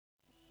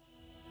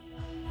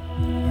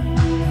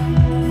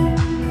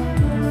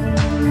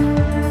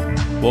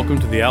Welcome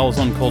to the Owls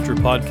on Culture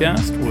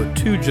podcast. We're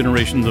two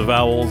generations of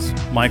owls,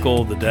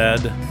 Michael, the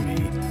dad, me,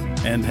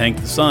 and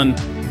Hank, the son,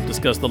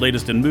 discuss the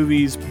latest in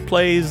movies,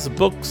 plays,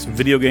 books,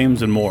 video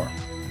games, and more.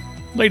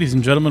 Ladies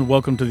and gentlemen,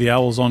 welcome to the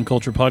Owls on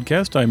Culture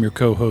podcast. I'm your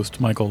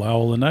co-host, Michael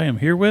Owl, and I am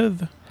here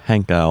with...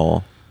 Hank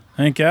Owl.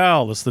 Hank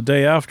Owl, it's the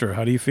day after.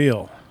 How do you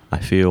feel? I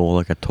feel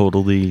like a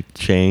totally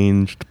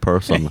changed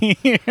person.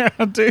 Yeah,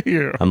 do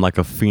you? I'm like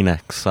a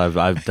phoenix.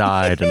 I've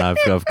died and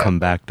I've come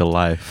back to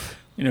life.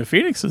 You know,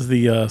 Phoenix is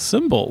the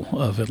symbol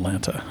of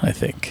Atlanta, I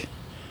think.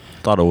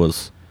 Thought it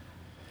was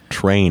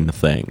train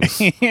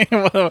things.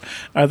 Well,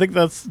 I think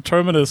that's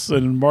Terminus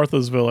and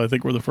Marthasville, I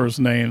think, were the first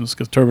names,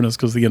 because Terminus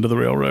is the end of the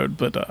railroad.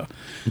 But I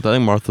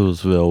think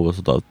Marthasville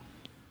was the...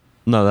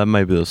 No, that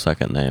might be the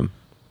second name.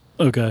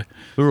 Okay.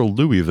 We were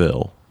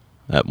Louisville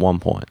at one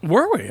point.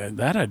 Were we?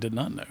 That I did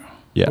not know.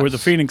 Yes. We're the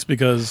Phoenix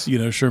because, you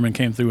know, Sherman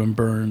came through and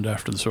burned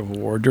after the Civil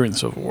War, during the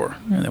Civil War,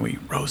 and then we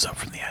rose up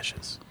from the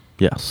ashes.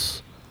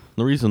 Yes.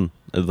 The reason,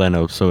 as I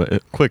know, so a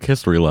quick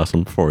history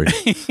lesson before we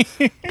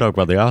talk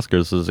about the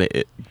Oscars is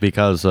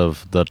because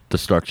of the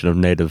destruction of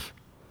native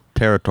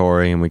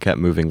territory and we kept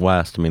moving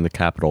west. I mean, the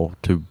capital,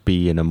 to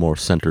be in a more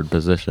centered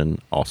position,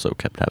 also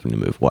kept having to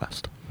move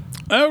west.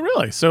 Oh,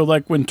 really? So,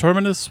 like, when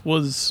Terminus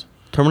was...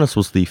 Terminus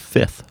was the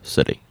fifth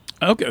city.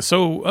 Okay,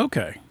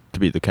 To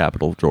be the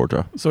capital of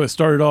Georgia. So it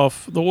started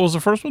off... What was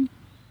the first one?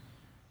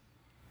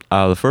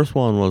 The first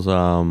one was,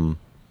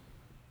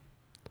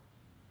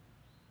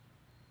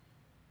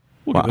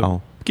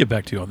 We'll get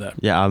back to you on that.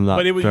 Yeah, I'm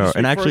not sure.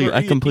 And actually,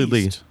 I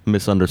completely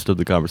misunderstood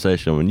the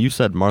conversation. When you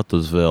said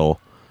Marthasville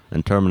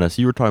and Terminus,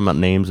 you were talking about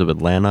names of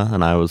Atlanta,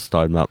 and I was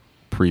talking about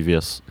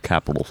previous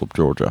capitals of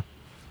Georgia.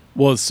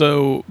 Well,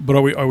 so... But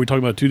are we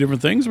talking about two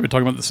different things, or are we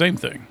talking about the same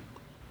thing?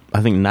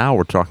 I think now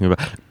we're talking about...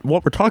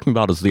 What we're talking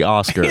about is the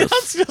Oscars.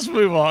 Let's just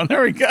move on.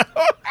 There we go.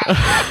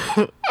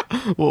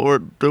 What we're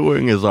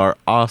doing is our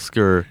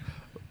Oscar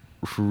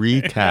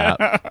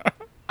recap.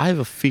 I have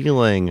a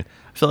feeling...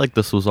 I feel like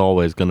this was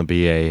always going to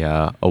be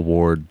a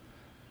award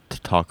to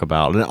talk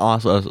about. And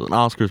also an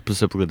Oscar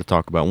specifically to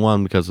talk about.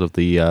 One, because of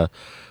the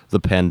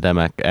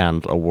pandemic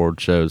and award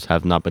shows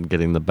have not been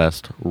getting the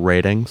best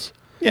ratings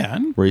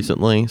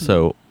recently.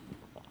 So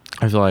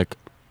I feel like...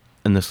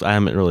 And this, I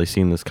haven't really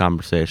seen this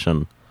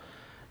conversation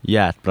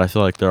yet, but I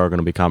feel like there are going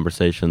to be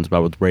conversations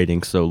about, with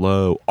ratings so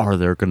low, are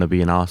there going to be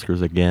an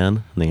Oscars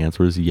again? And the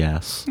answer is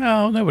yes.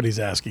 No, nobody's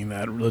asking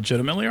that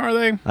legitimately, are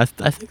they? I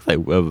think they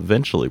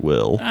eventually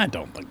will. I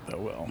don't think they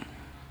will.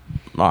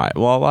 All right,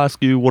 well, I'll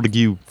ask you, what did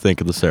you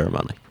think of the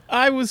ceremony?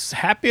 I was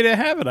happy to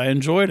have it. I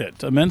enjoyed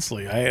it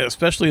immensely. I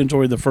especially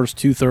enjoyed the first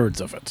 2/3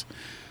 of it.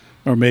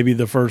 Or maybe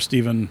the first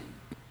even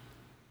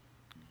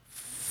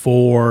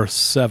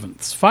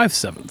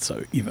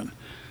 5/7 even.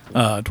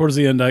 Towards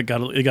the end, it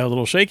got a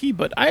little shaky,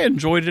 but I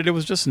enjoyed it. It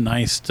was just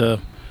nice to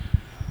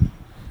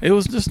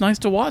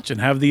watch and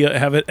have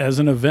it as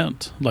an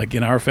event, like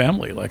in our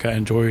family. Like, I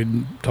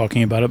enjoyed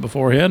talking about it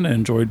beforehand, and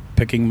enjoyed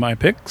picking my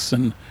picks,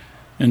 and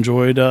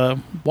enjoyed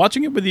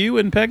watching it with you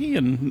and Peggy.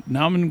 And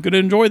now I'm going to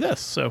enjoy this.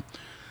 So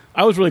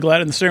I was really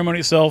glad. In the ceremony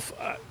itself,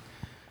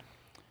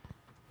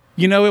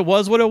 it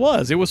was what it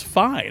was. It was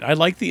fine. I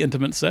liked the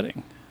intimate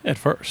setting at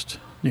first.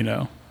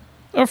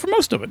 Or for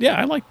most of it, yeah,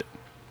 I liked it.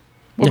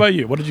 What about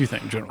you? What did you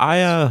think, generally?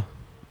 I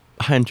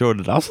enjoyed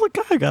it. I was like,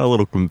 I got a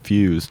little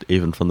confused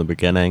even from the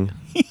beginning.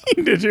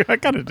 Did you? I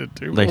kind of did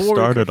too. They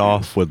started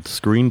off with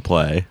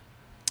screenplay.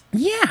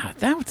 Yeah,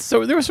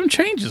 so there were some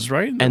changes,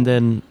 right? And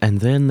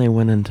then they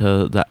went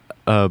into the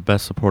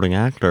best supporting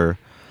actor.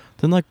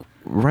 Then, like,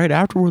 right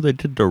afterward, they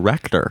did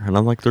director, and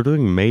I'm like, they're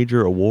doing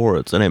major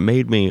awards, and it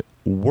made me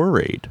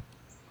worried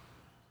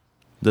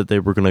that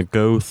they were going to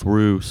go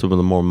through some of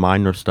the more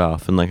minor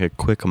stuff in like a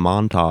quick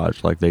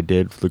montage like they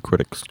did for the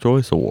Critics'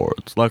 Choice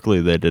Awards.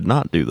 Luckily, they did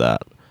not do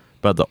that.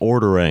 But the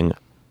ordering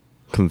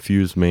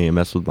confused me and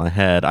messed with my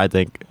head. I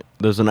think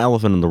there's an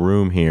elephant in the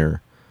room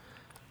here,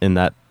 in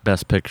that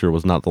Best Picture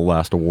was not the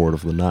last award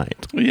of the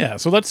night. Yeah,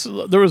 so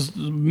there was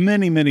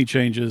many, many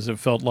changes, it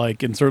felt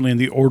like, and certainly in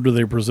the order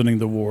they were presenting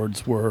the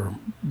awards were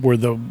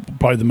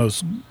probably the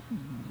most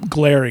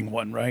glaring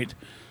one, right?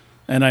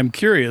 And I'm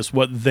curious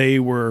what they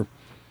were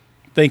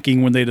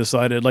thinking when they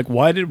decided, like,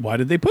 why did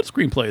they put the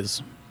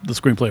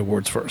screenplay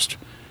awards first?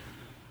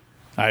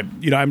 I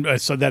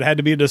said that had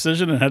to be a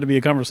decision and had to be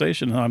a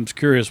conversation. I'm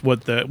curious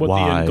what the end goal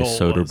was.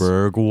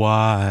 Soderbergh?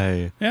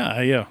 Why?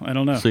 Yeah, I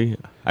don't know. See,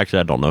 actually,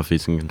 I don't know if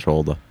he's in control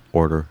of the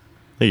order.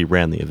 I think he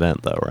ran the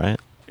event, though, right?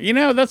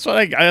 That's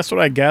what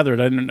I gathered.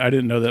 I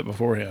didn't know that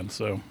beforehand.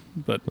 So,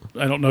 but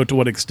I don't know to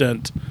what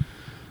extent,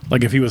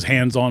 like, if he was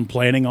hands-on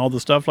planning all the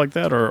stuff like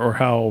that, or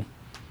how,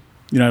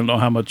 I don't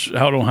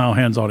know how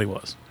hands-on he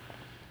was.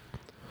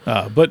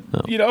 But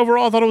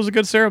overall, I thought it was a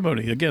good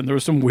ceremony. Again, there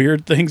were some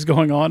weird things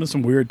going on and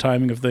some weird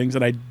timing of things,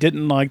 and I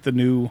didn't like the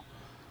new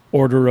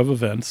order of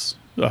events,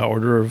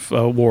 order of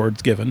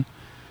awards given.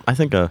 I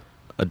think a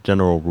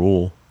general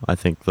rule, I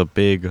think the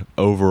big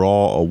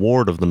overall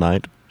award of the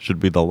night should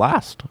be the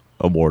last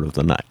award of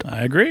the night.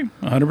 I agree,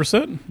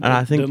 100%. And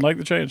I think didn't like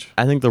the change.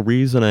 I think the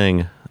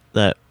reasoning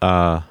that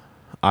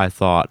I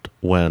thought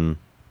when,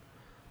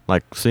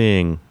 like,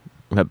 seeing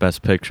that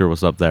Best Picture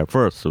was up there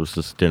first, it was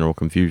just general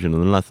confusion.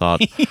 And then I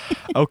thought,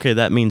 okay,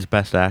 that means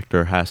Best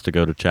Actor has to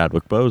go to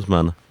Chadwick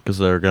Boseman because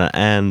they're going to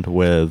end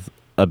with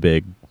a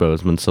big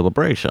Boseman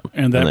celebration.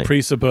 And that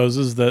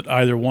presupposes that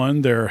either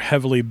one, they're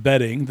heavily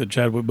betting that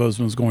Chadwick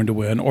Boseman is going to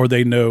win, or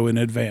they know in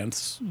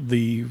advance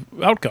the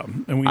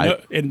outcome. And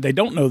and they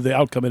don't know the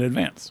outcome in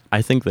advance.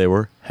 I think they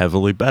were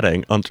heavily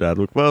betting on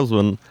Chadwick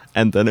Boseman,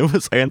 and then it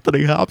was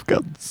Anthony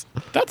Hopkins.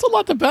 That's a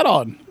lot to bet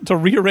on, to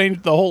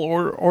rearrange the whole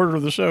order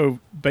of the show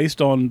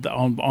based on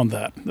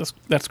that.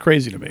 That's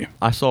crazy to me.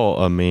 I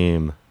saw a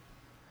meme.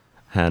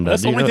 And,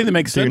 that's the only thing that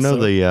makes sense. Do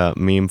you know the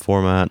meme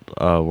format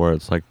where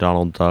it's like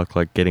Donald Duck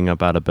like getting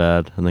up out of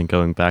bed and then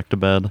going back to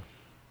bed?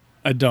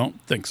 I don't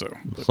think so.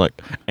 It's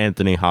like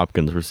Anthony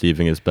Hopkins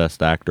receiving his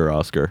Best Actor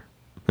Oscar.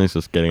 He's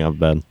just getting out of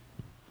bed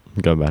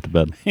and going back to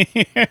bed.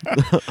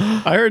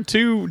 I heard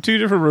two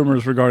different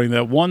rumors regarding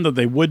that. One, that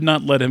they would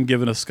not let him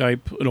give a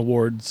Skype an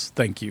awards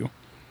thank you,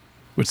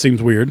 which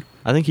seems weird.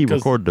 I think he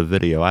recorded a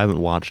video. I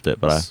haven't watched it,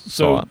 but I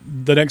saw it.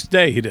 The next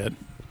day he did.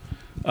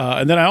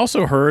 And then I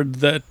also heard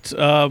that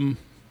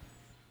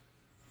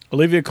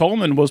Olivia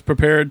Colman was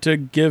prepared to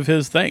give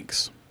his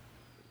thanks,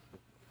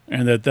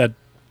 and that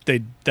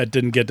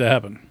didn't get to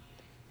happen.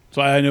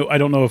 So I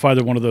don't know if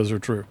either one of those are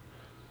true.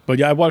 But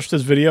yeah, I watched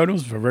this video, and it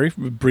was very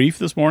brief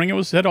this morning.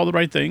 It said all the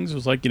right things. It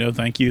was like,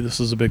 thank you. This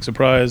is a big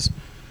surprise.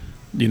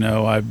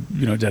 I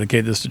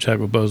dedicate this to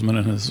Chadwick Boseman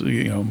and his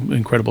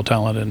incredible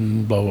talent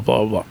and blah blah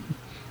blah blah.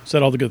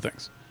 Said all the good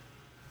things.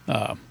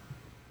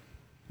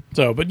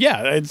 But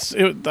yeah,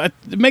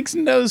 it makes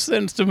no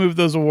sense to move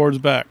those awards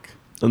back.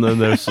 And then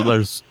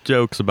there's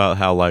jokes about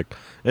how like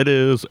it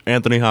is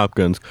Anthony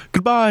Hopkins.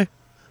 Goodbye.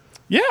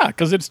 Yeah,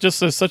 because it's just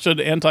such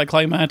an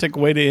anticlimactic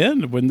way to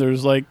end when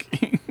there's like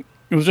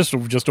it was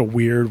just a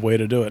weird way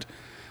to do it.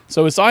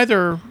 So it's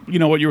either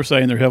what you were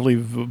saying, they're heavily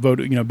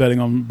betting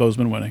on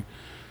Boseman winning,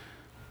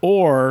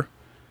 or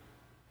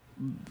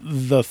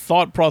the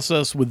thought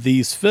process with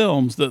these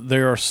films that they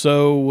are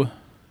so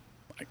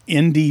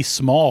indie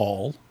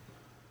small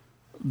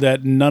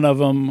that none of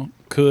them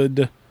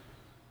could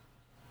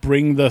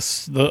bring the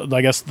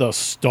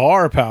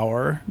star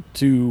power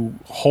to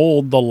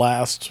hold the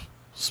last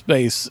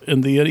space in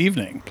the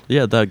evening.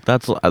 Yeah,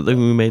 that's. I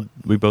think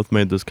we both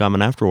made this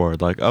comment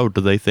afterward. Like, oh, do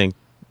they think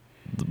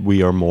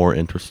we are more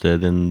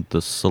interested in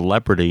the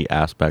celebrity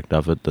aspect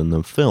of it than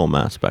the film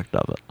aspect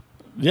of it?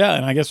 Yeah,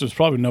 and I guess there's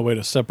probably no way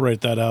to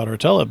separate that out or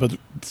tell it. But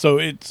so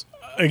it's,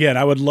 again,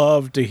 I would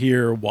love to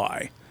hear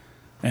why,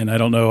 and I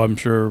don't know. I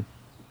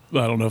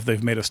don't know if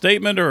they've made a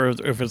statement or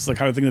if it's the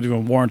kind of thing that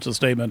even warrants a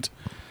statement.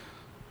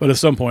 But at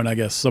some point, I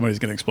guess somebody's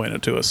going to explain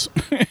it to us.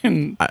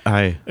 and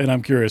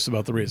I'm curious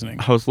about the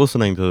reasoning. I was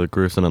listening to the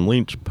Grusin and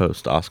Leach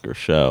post-Oscar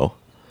show,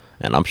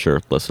 and I'm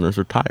sure listeners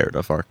are tired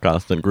of our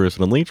constant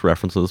Grusin and Leach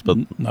references, but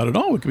not at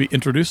all. We could be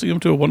introducing them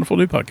to a wonderful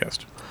new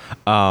podcast.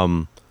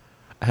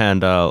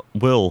 And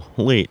Will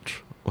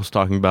Leach was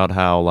talking about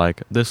how,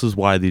 like, this is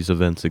why these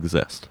events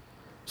exist.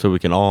 So we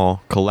can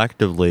all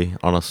collectively,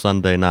 on a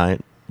Sunday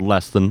night,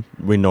 less than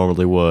we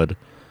normally would,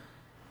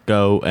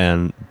 go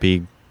and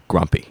be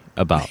grumpy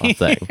about a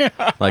thing.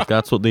 Like,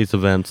 that's what these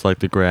events like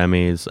the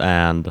Grammys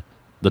and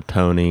the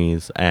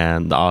Tonys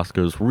and the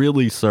Oscars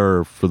really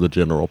serve for the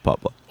general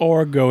public.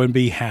 Or go and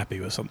be happy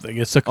with something.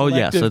 It's a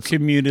collective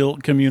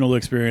communal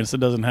experience that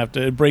doesn't have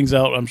to, it brings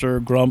out, I'm sure,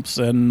 grumps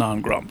and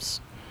non-grumps.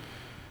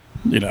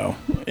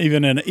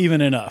 Even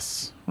in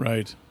us,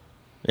 right?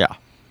 Yeah.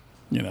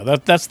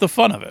 That's the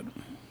fun of it.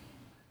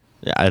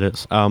 Yeah, it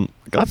is.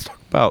 Let's talk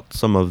about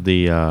some of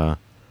the,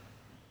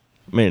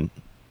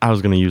 I was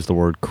going to use the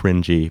word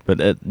cringy, but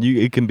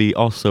it can be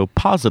also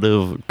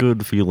positive,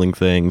 good-feeling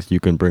things you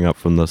can bring up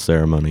from the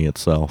ceremony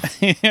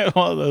itself.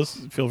 Well, those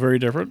feel very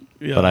different.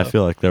 Yeah. But I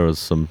feel like there was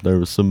some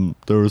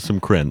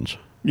cringe.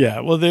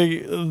 Yeah. Well,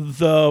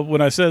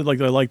 when I said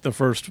like I liked the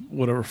first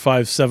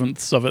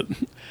 5/7 of it,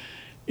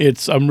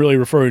 I'm really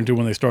referring to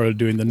when they started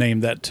doing the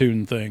Name That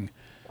Tune thing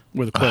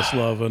with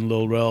Questlove and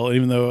Lil Rel.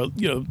 Even though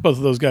both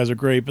of those guys are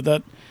great,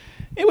 but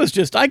it was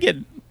just I get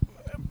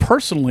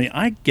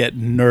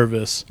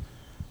nervous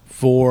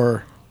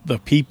for the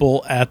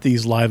people at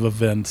these live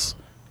events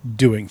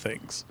doing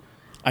things.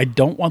 I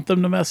don't want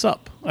them to mess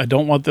up. I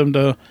don't want them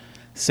to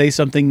say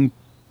something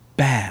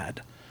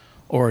bad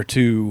or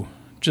to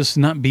just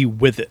not be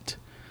with it.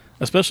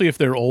 Especially if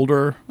they're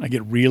older, I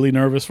get really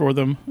nervous for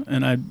them,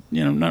 and I'm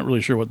not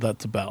really sure what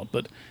that's about.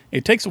 But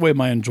it takes away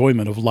my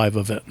enjoyment of live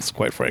events,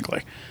 quite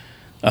frankly.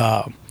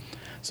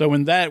 So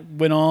when that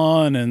went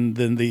on, and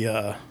then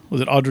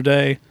was it Audra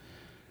Day?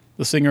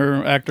 The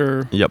singer,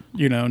 actor, yep.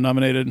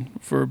 Nominated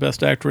for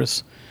Best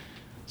Actress.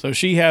 So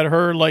she had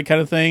her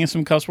kind of thing,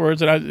 some cuss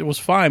words, and it was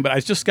fine. But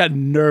I just got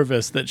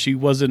nervous that she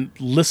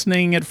wasn't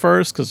listening at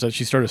first because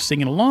she started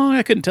singing along.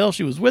 I couldn't tell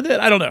she was with it.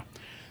 I don't know.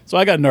 So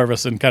I got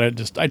nervous and kind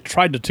of I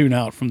tried to tune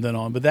out from then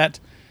on. But that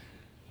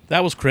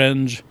was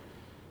cringe.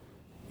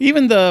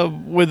 Even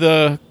with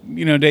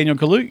Daniel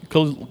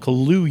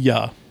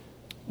Kaluuya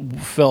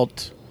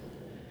felt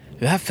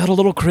that felt a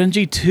little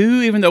cringy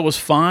too, even though it was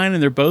fine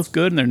and they're both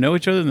good and they know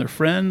each other and they're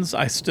friends.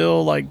 I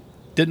still like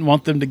didn't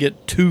want them to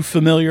get too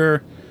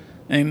familiar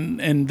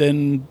and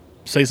then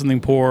say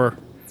something poor.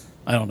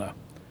 I don't know.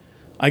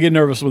 I get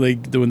nervous when they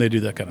do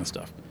that kind of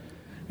stuff.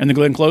 And the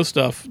Glenn Close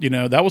stuff,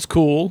 that was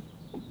cool.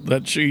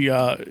 That she,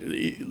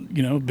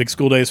 big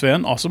School Days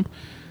fan, awesome.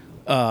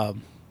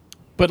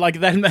 But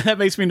like that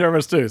makes me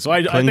nervous too. So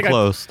I think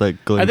Close, I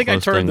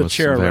turned the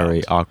chair very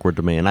around. awkward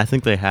to me, and I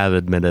think they have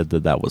admitted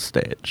that was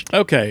staged.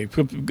 Okay,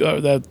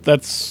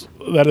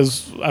 that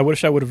is. I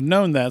wish I would have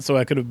known that, so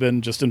I could have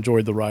been just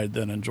enjoyed the ride,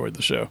 then enjoyed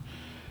the show.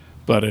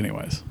 But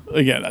anyways,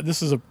 again,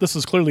 this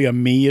is clearly a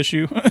me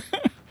issue.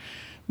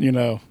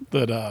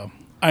 That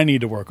I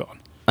need to work on.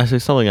 I say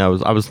something. I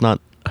was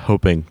not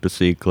hoping to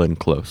see Glenn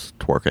Close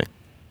twerking.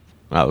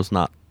 I was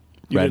not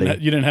ready.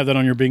 You didn't have that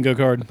on your bingo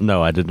card?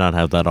 No, I did not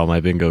have that on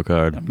my bingo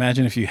card.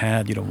 Imagine if you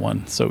had, you'd have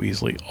won so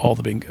easily all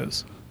the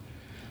bingos.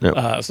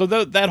 Yep. So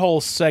that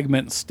whole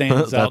segment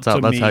stands out to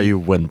me. That's how you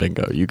win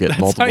bingo. You get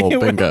multiple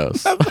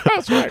bingos.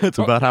 That's right. It's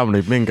about how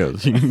many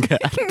bingos you can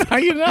get. How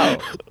you know?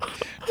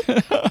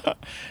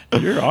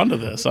 You're onto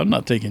this. I'm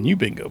not taking you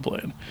bingo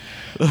playing.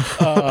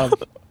 So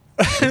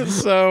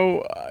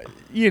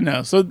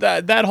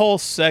that whole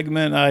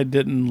segment I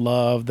didn't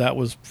love. That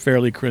was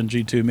fairly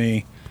cringy to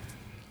me.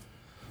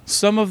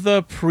 Some of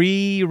the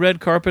pre-red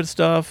carpet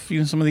stuff,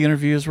 some of the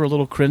interviews were a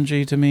little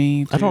cringy to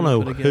me. I don't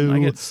know who. I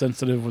get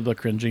sensitive with the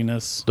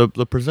cringiness.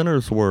 The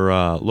presenters were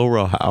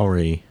Laurel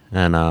Howery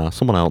and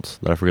someone else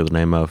that I forget the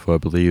name of, who I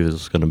believe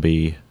is going to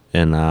be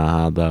in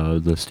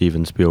the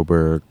Steven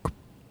Spielberg,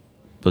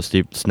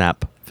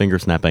 finger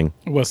snapping.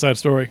 West Side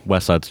Story.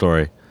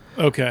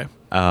 Okay.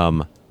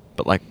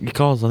 But like he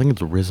calls, I think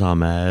it's Riz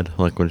Ahmed,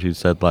 like when she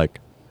said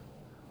like,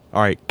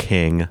 "All right,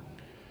 King,"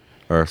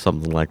 or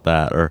something like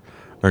that, or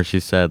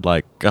she said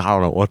like, I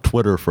don't know, a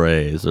Twitter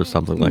phrase or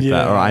something like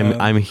that, or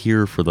I'm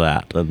here for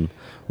that, and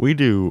we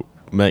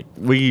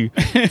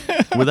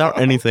without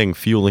anything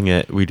fueling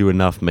it, we do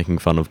enough making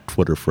fun of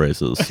Twitter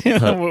phrases.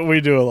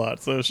 We do a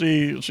lot. So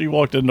she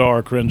walked into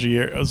our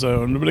cringy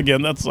zone, but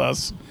again, that's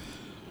us.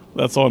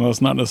 That's on us,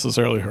 not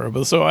necessarily her.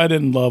 But so I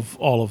didn't love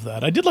all of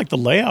that. I did like the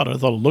layout. I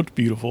thought it looked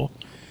beautiful.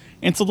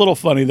 It's a little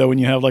funny though when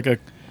you have like a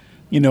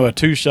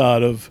two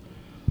shot of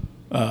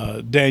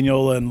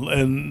Daniel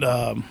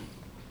and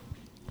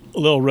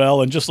Lil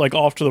Rel, and just like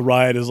off to the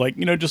right is like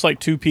just like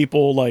two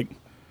people like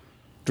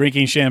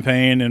drinking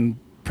champagne and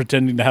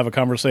pretending to have a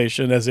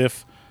conversation as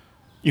if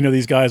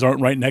these guys aren't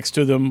right next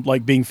to them,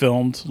 like being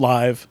filmed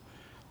live.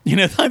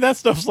 That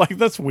stuff's like,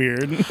 that's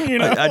weird.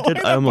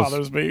 That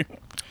bothers me.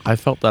 I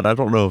felt that. I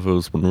don't know if it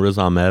was when Riz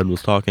Ahmed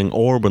was talking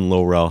or when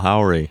Laurel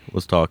Howery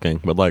was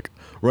talking, but like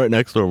right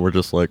next to him were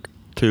just like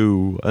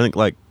two. I think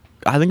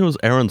it was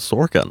Aaron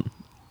Sorkin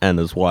and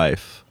his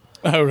wife.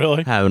 Oh,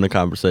 really? Having a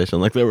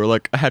conversation. Like they were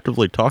like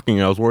actively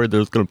talking. I was worried they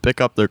was going to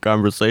pick up their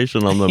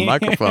conversation on the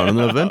microphone, and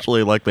then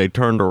eventually like they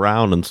turned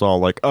around and saw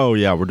like, oh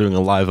yeah, we're doing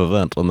a live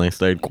event, and they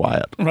stayed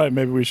quiet. Right?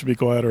 Maybe we should be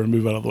quieter and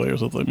move out of the way or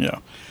something. Yeah.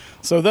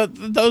 So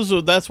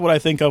that's what I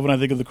think of when I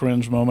think of the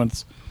cringe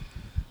moments.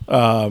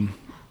 I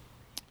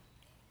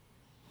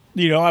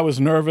was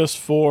nervous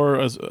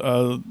for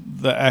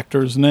the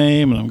actor's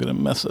name, and I'm going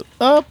to mess it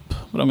up,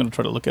 but I'm going to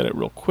try to look at it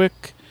real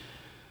quick.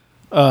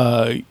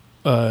 Yoo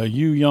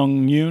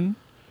Jung-yoon.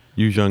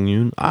 Yoo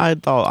Jung-yoon. I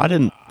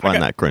didn't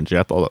find that cringy.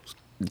 I thought that was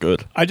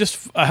good. I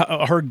just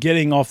her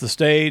getting off the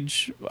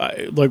stage,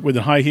 like with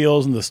the high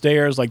heels and the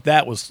stairs, like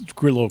that was a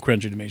little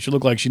cringy to me. She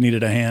looked like she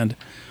needed a hand.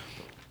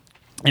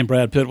 And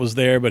Brad Pitt was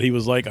there, but he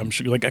was like, I'm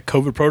sure, like at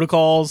COVID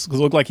protocols, because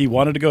it looked like he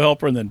wanted to go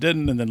help her and then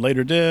didn't, and then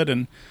later did,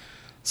 and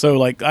so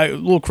like a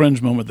little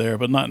cringe moment there,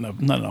 but not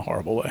in a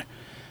horrible way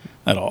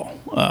at all.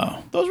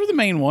 Those were the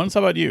main ones.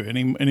 How about you?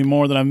 Any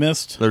more that I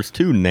missed? There's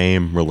two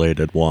name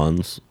related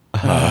ones.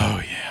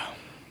 Oh yeah,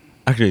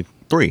 actually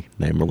 3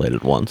 name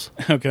related ones.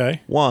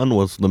 Okay. One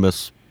was the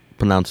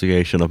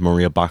mispronunciation of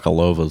Maria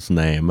Bakalova's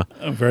name.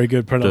 Very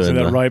good pronouncing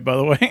that right, by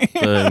the way.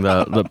 Doing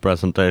the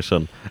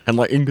presentation, and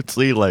like you could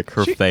see like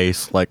her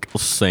face like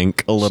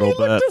sink a little bit.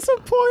 She looked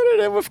disappointed,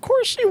 and of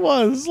course she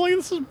was. Like,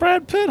 this is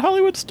Brad Pitt,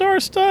 Hollywood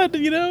star stud,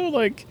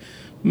 like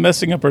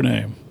messing up her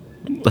name.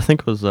 I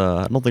think it was.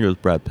 I don't think it was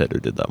Brad Pitt who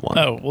did that one.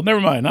 Oh well,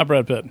 never mind. Not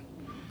Brad Pitt.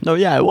 No,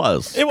 yeah, it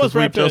was. It was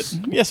Brad Pitt.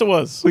 Yes, it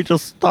was. We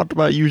just talked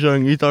about Yoo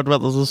Jung. You talked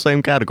about this as the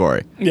same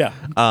category. Yeah.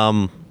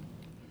 And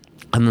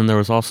then there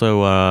was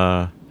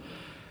also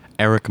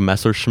Eric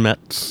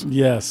Messerschmidt's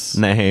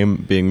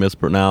name being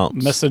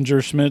mispronounced.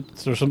 Messenger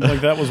Schmidt or something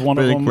like that was one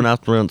of them.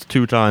 Pronounced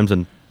 2 times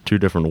in 2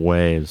 different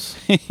ways.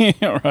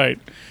 Right.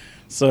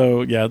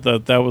 So yeah,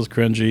 that was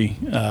cringy.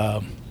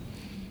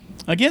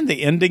 Again,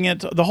 the ending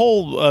the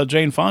whole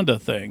Jane Fonda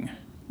thing,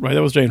 right?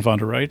 That was Jane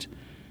Fonda, right?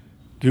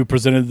 Who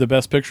presented the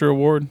Best Picture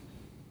award?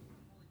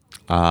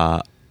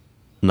 No.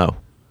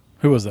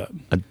 Who was that?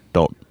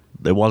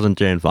 It wasn't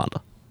Jane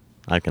Fonda.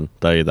 I can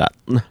tell you that.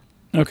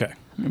 Okay,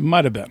 it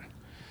might have been.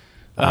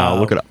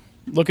 Look it up.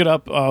 Look it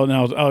up.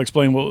 Now I'll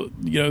explain. Well,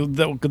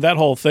 that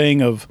whole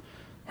thing of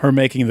her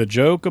making the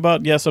joke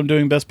about, yes, I'm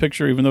doing Best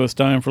Picture, even though it's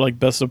time for like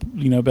best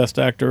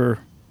actor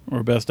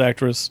or best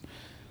actress.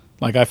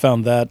 Like, I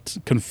found that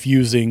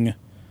confusing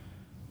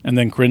and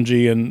then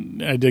cringy.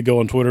 And I did go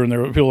on Twitter, and there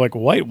were people like,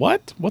 wait,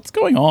 what? What's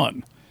going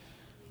on?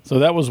 So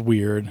that was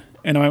weird.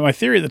 And my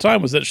theory at the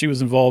time was that she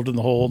was involved in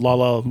the whole La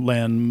La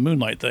Land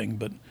Moonlight thing,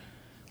 but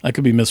I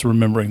could be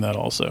misremembering that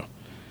also.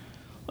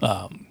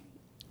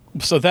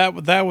 So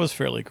that was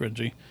fairly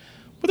cringy.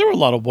 But there were a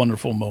lot of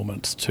wonderful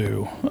moments,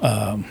 too.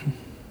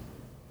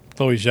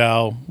 Chloe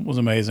Zhao was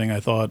amazing, I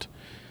thought.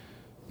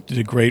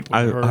 Did great with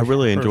I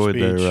really her enjoyed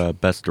speech. their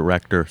Best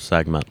Director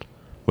segment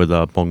with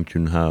Bong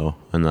Joon-ho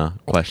and the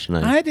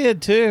questioning. I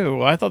did,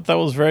 too. I thought that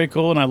was very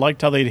cool, and I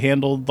liked how they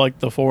handled like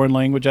the foreign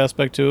language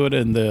aspect to it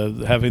and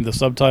the having the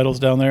subtitles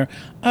down there.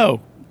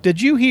 Oh,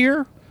 did you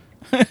hear?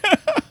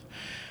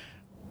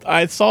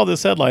 I saw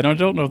this headline. I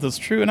don't know if that's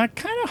true, and I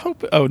kind of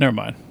hope. Oh, never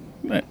mind.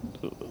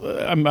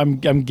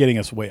 I'm getting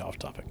us way off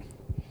topic.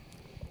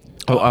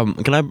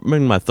 Can I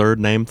bring my third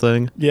name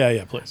thing?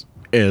 Yeah, please.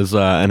 Is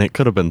and it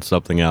could have been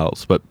something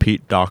else, but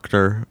Pete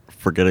Docter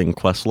forgetting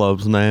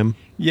Questlove's name.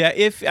 Yeah,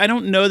 if I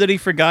don't know that he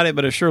forgot it,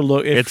 but it sure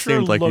looked. It sure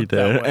seemed like he looked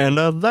that did. way. And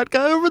that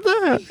guy over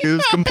there, he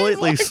was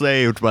completely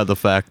saved by the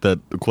fact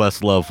that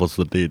Questlove was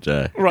the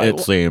DJ. Right. It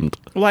seemed.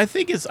 Well, I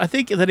think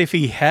that if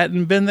he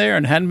hadn't been there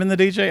and hadn't been the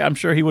DJ, I'm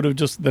sure he would have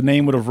the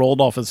name would have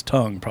rolled off his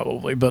tongue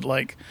probably. But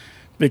like,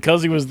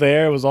 because he was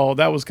there, it was all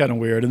that was kind of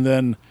weird. And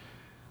then,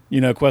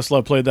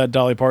 Questlove played that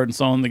Dolly Parton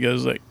song that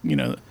goes like,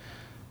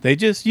 they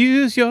just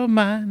use your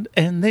mind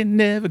and they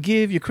never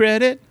give you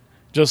credit.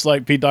 Just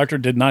like Pete Docter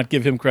did not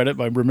give him credit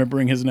by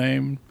remembering his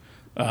name.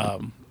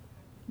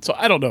 So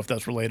I don't know if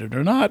that's related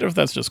or not, or if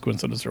that's just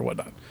coincidence or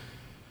whatnot.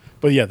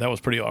 But yeah, that was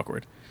pretty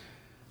awkward.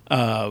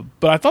 But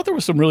I thought there were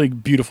some really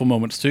beautiful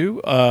moments too.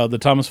 The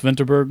Thomas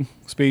Vinterberg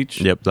speech.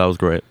 Yep, that was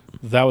great.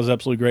 That was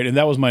absolutely great. And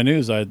that was my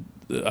news I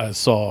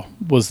saw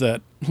was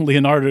that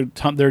Leonardo,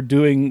 they're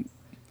doing,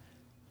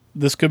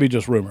 this could be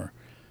just rumor.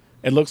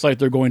 It looks like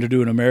they're going to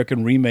do an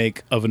American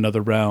remake of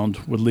Another Round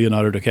with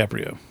Leonardo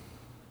DiCaprio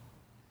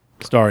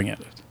starring in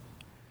it.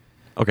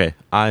 Okay,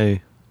 I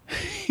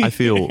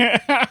feel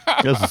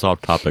this is off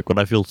topic, but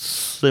I feel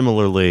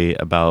similarly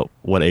about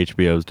what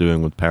HBO is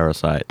doing with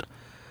Parasite.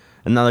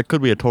 And now that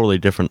could be a totally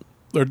different.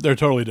 They're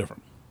totally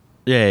different.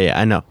 Yeah,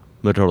 I know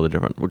they're totally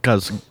different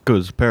because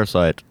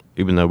Parasite,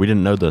 even though we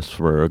didn't know this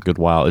for a good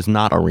while, is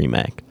not a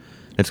remake.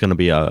 It's going to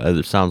be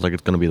it sounds like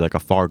it's going to be like a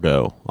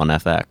Fargo on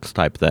FX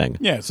type thing.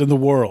 Yeah, it's in the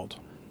world.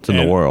 It's in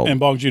the world, and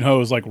Bong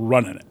Joon-ho is like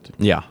running it.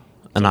 Yeah,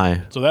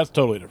 and so that's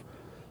totally different.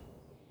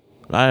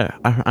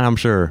 I'm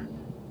sure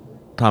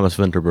Thomas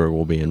Vinterberg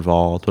will be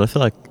involved, but I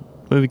feel like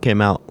the movie came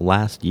out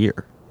last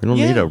year. We don't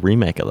need a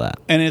remake of that.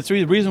 And it's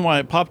the reason why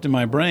it popped in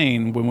my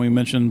brain when we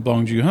mentioned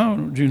Bong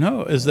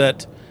Joon-ho is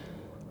that,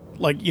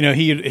 like,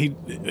 he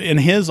in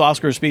his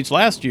Oscar speech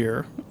last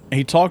year,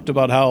 he talked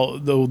about how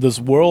this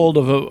world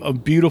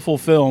of beautiful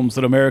films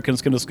that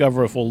Americans can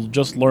discover if we'll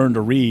just learn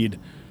to read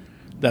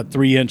that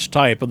 3-inch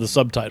type of the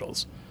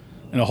subtitles.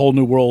 And a whole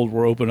new world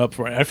will open up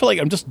for it. I feel like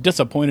I'm just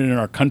disappointed in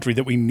our country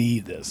that we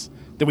need this.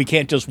 That we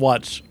can't just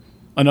watch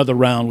Another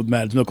Round with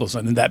Mads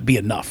Mikkelsen and that be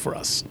enough for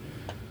us.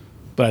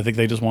 But I think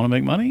they just want to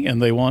make money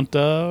and they want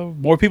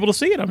more people to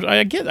see it.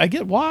 I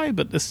get why,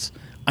 but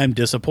I'm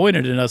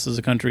disappointed in us as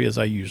a country as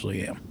I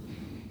usually am.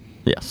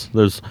 Yes,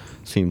 there's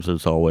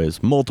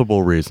always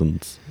multiple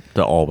reasons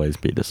to always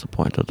be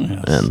disappointed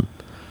in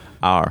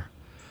our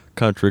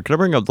country. Can I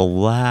bring up the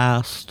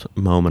last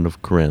moment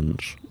of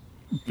cringe?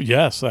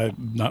 Yes,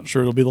 I'm not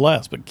sure it'll be the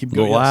last, but keep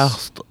going. The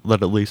last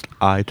that at least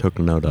I took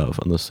note of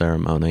in the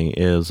ceremony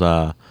is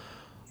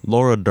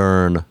Laura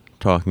Dern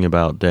talking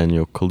about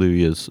Daniel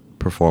Kaluuya's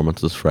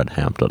performance as Fred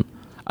Hampton.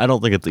 I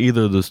don't think it's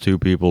either of those two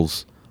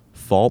people's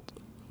fault,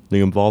 the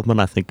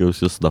involvement. I think it was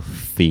just the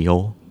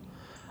feel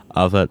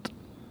of it.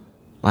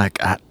 Like,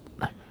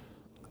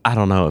 I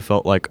don't know. It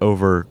felt like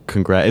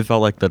it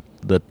felt like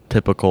the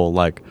typical,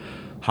 like,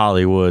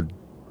 Hollywood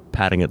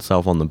patting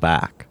itself on the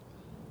back.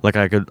 Like,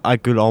 I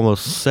could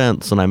almost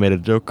sense, and I made a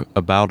joke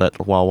about it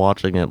while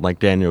watching it, like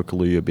Daniel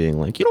Kaluuya being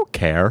like, you don't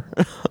care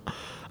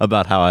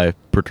about how I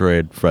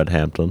portrayed Fred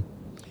Hampton.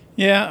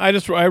 Yeah, I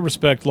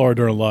respect Laura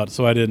Dern a lot,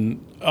 so I didn't.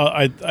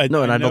 I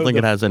don't think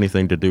it has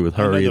anything to do with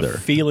her either. The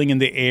feeling in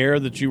the air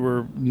that you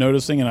were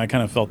noticing, and I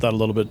kind of felt that a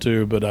little bit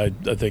too, but I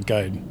think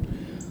I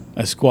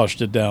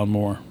squashed it down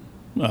more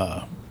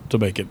to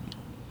make it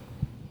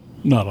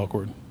not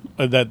awkward.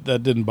 That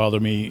didn't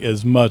bother me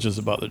as much as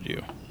it bothered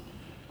you.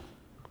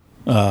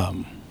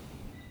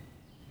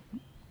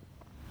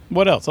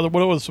 What else? What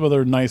were some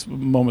other nice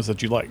moments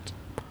that you liked?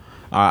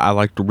 I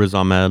liked Riz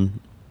Ahmed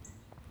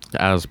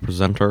as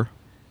presenter.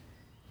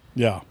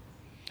 Yeah.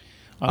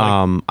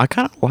 I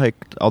kind of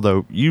liked,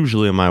 although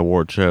usually in my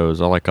award shows,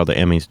 I like how the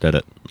Emmys did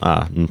it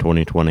in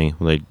 2020.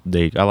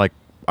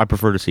 I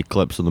prefer to see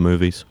clips of the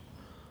movies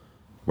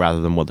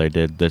rather than what they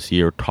did this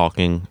year,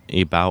 talking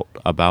about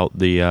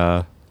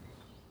the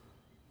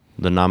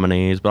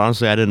nominees. But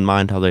honestly, I didn't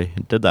mind how they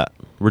did that.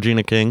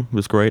 Regina King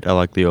was great. I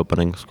liked the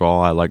opening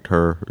scroll. I liked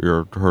her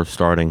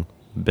starting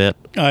bit.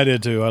 I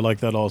did too. I like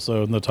that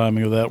also, and the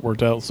timing of that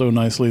worked out so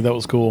nicely. That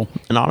was cool.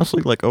 And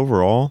honestly, like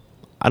overall,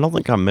 I don't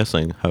think I'm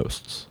missing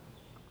hosts.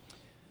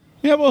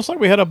 Yeah, well, it's like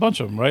we had a bunch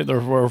of them, right? There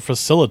were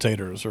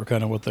facilitators, or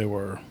kind of what they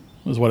were,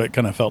 is what it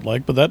kind of felt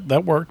like. But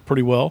that worked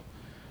pretty well.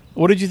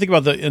 What did you think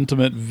about the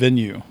intimate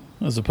venue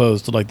as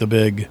opposed to like the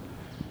big,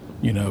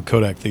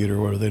 Kodak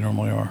Theater where they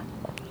normally are?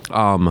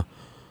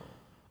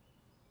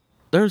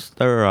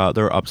 There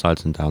are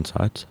upsides and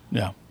downsides.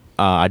 Yeah.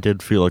 I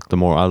did feel like the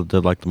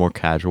more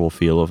casual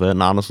feel of it,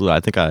 and honestly, I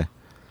think I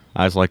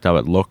just liked how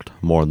it looked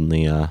more than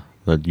the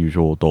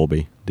usual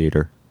Dolby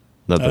theater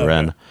that they're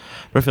in.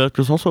 But I feel like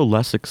there's also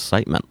less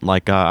excitement.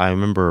 Like I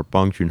remember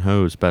Bong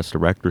Joon-ho's Best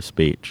Director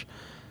speech,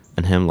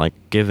 and him like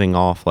giving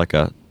off like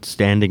a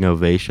standing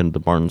ovation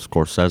to Martin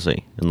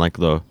Scorsese, and like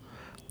the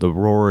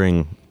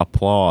roaring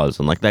applause,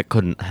 and like that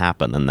couldn't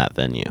happen in that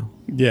venue.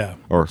 Yeah.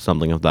 Or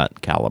something of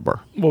that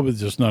caliber. Well, with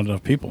just not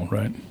enough people,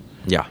 right?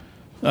 Yeah.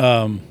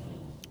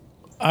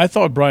 I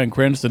thought Bryan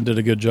Cranston did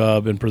a good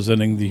job in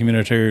presenting the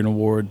humanitarian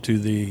award to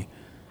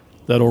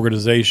that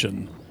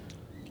organization.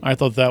 I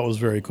thought that was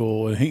very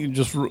cool. And he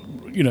just,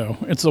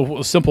 it's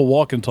a simple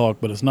walk and talk,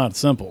 but it's not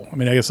simple. I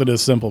mean, I guess it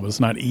is simple, but it's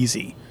not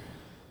easy.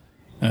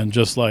 And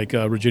just like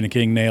Regina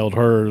King nailed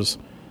hers,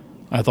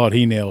 I thought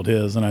he nailed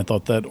his, and I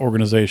thought that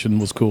organization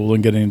was cool,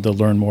 and getting to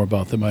learn more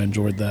about them, I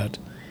enjoyed that.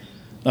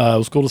 It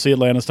was cool to see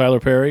Atlanta's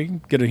Tyler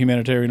Perry get a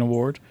humanitarian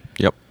award.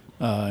 Yep.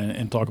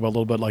 And talk about a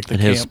little bit like the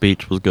and camp. His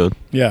speech was good.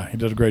 Yeah, he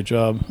did a great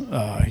job.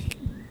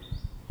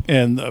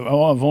 And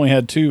I've only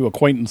had two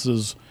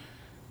acquaintances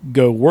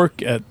go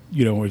work at,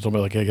 we're talking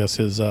about like, I guess,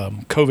 his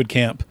COVID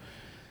camp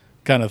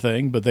kind of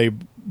thing. But they,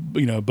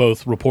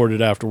 both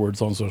reported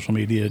afterwards on social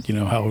media,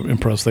 how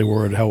impressed they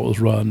were at how it was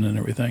run and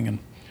everything. And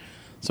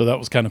so that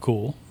was kind of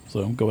cool.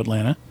 So go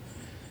Atlanta.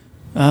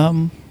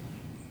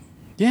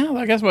 Yeah,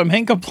 I guess my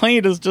main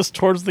complaint is just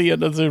towards the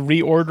end of the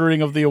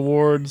reordering of the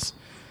awards.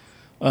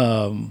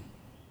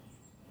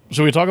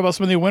 Should we talk about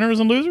some of the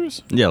winners and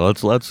losers? Yeah,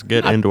 let's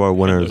get into our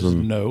winners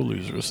and no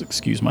losers.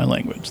 Excuse my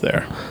language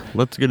there.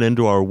 Let's get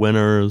into our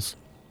winners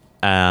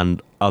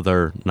and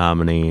other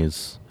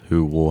nominees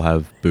who will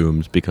have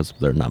booms because of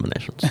their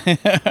nominations.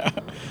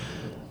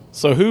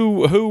 So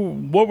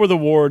what were the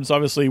awards?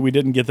 Obviously, we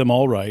didn't get them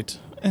all right.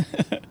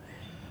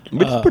 We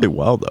did pretty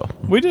well, though.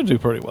 We did do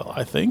pretty well,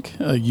 I think.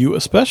 You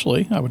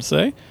especially, I would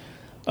say.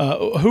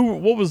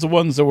 What was the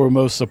ones that were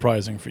most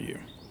surprising for you?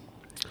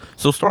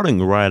 So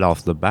starting right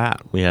off the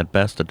bat, we had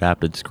Best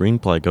Adapted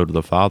Screenplay go to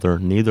The Father.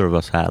 Neither of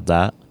us had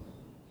that.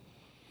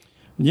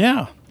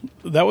 Yeah,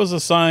 that was a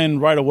sign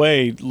right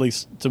away, at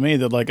least to me,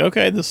 that like,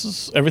 okay,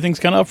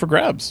 everything's kind of up for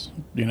grabs.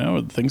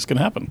 Things can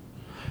happen.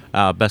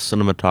 Best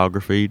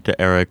Cinematography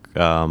to Eric,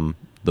 the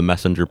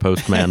Messenger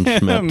Postman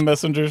Schmidt.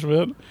 Messenger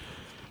Schmidt.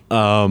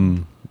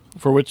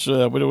 For which,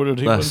 what did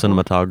he Best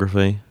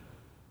Cinematography.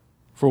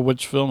 For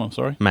which film, I'm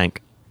sorry? Mank.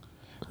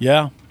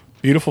 Yeah,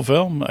 beautiful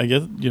film. I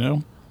get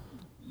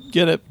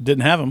it.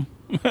 Didn't have him.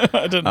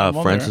 I didn't have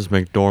him Frances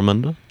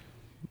McDormand.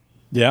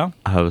 Yeah.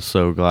 I was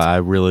so glad. I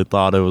really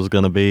thought it was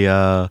going to be,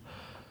 I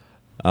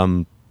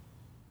can't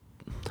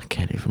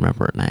even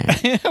remember her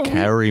name.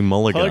 Carey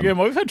Mulligan.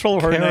 We've had trouble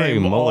with her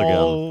name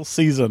all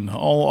season,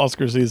 all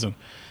Oscar season.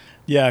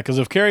 Yeah, because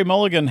if Carey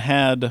Mulligan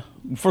had,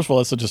 first of all,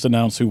 let's just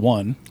announce who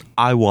won.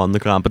 I won the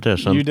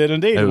competition. You did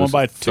indeed. You won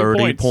by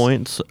 30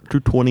 points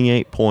to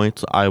 28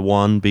 points. I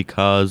won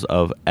because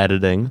of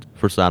editing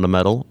for Sound of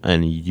Metal,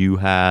 and you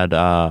had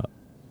Trial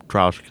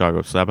of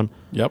Chicago 7.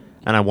 Yep.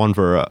 And I won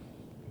for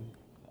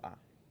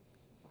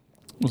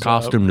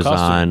costume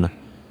design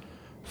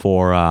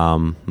for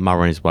Ma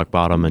Rainey's Black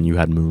Bottom, and you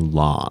had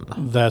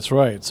Mulan. That's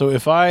right. So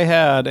if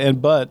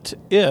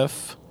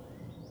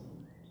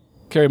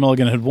Carey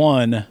Mulligan had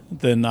won,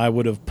 then I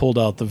would have pulled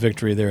out the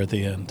victory there at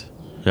the end.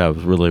 Yeah, I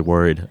was really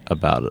worried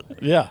about it.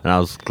 Yeah. And I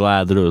was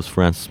glad that it was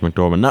Frances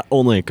McDormand, not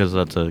only because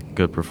that's a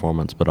good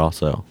performance, but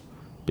also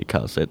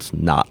because it's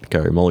not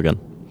Carey Mulligan.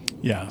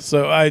 Yeah.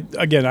 So I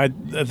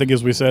think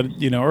as we said,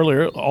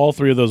 earlier, all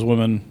three of those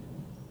women,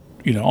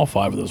 all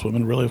five of those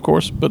women really, of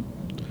course, but,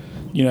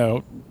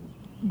 would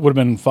have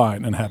been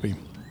fine and happy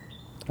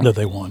that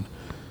they won.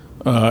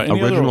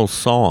 Original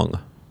song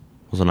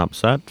was an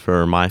upset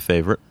for my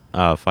favorite,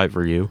 Fight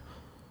for You.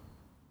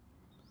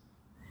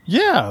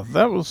 Yeah,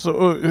 that was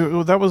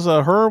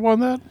her won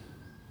that.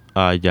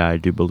 Yeah, I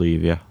do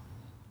believe. Yeah.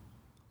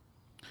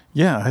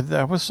 Yeah,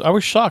 I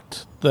was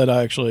shocked that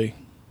I actually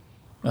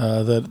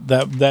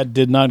that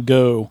did not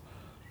go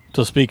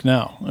to Speak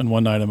Now in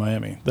One Night in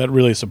Miami. That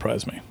really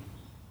surprised me.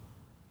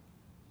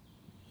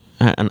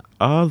 And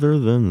other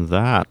than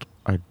that,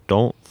 I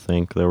don't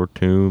think there were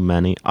too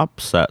many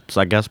upsets.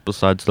 I guess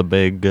besides the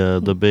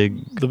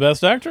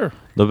best actor,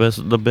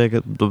 the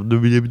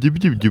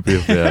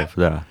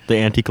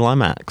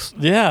anticlimax.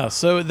 Yeah,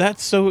 so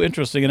that's so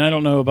interesting, and I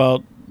don't know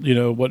about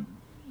what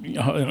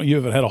you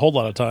haven't had a whole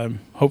lot of time,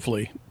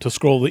 hopefully, to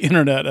scroll the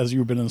internet as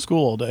you've been in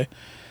school all day,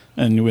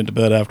 and you went to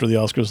bed after the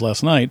Oscars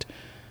last night.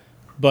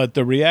 But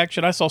the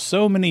reaction, I saw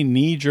so many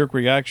knee-jerk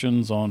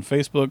reactions on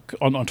Facebook,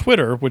 on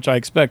Twitter, which I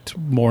expect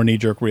more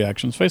knee-jerk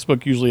reactions.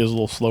 Facebook usually is a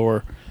little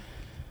slower.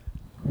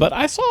 But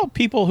I saw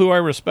people who I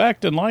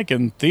respect and like,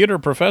 and theater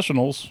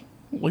professionals,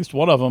 at least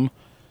one of them,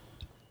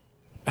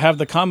 have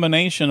the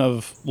combination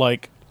of,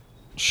 like,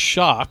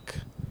 shock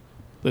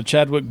that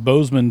Chadwick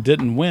Boseman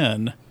didn't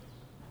win,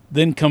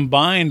 then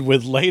combined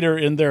with later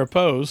in their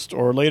post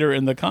or later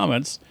in the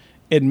comments,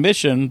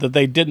 admission that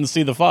they didn't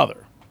see the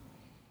father.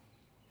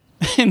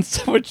 And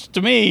so, which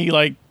to me,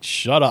 like,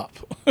 shut up.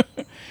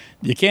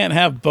 You can't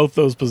have both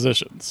those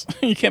positions.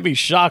 You can't be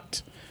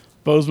shocked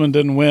Boseman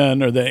didn't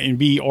win, or that, and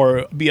be.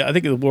 I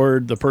think the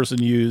word the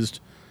person used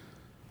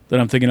that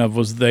I'm thinking of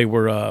was they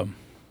were. I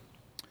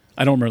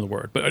don't remember the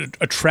word, but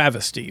a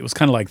travesty. It was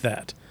kind of like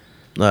that.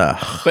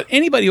 But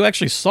anybody who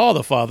actually saw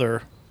the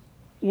father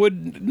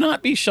would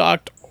not be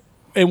shocked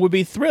and would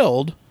be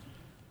thrilled,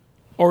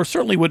 or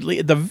certainly would,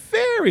 at the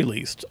very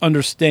least,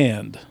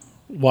 understand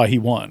why he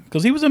won,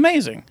 because he was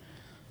amazing.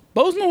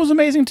 Boseman was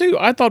amazing too.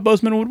 I thought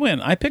Boseman would win.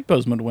 I picked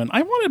Boseman to win.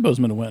 I wanted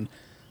Boseman to win.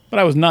 But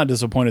I was not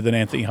disappointed that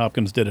Anthony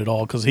Hopkins did it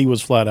all, because he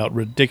was flat out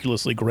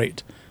ridiculously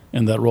great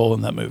in that role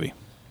in that movie.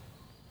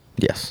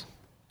 Yes.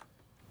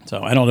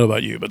 So I don't know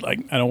about you, but like,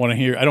 I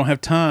don't have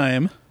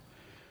time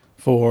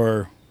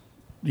for,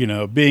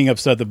 being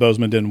upset that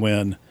Boseman didn't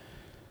win,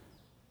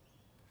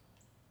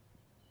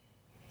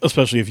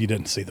 especially if you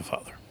didn't see the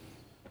father.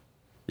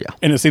 Yeah.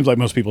 And it seems like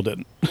most people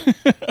didn't.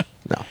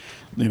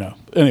 No.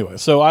 Anyway,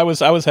 so I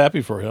was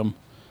happy for him.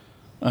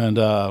 And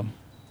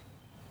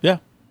yeah.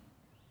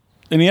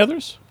 Any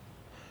others?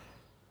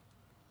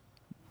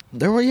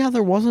 There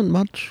wasn't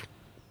much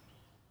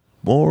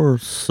more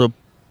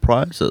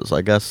surprises.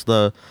 I guess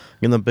the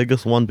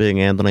biggest one being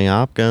Anthony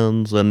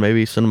Hopkins, and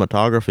maybe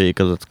cinematography,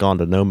 because it's gone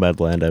to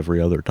Nomadland every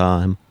other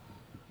time.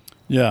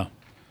 Yeah.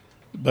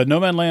 But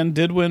Nomadland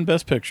did win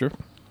Best Picture.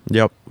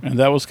 Yep. And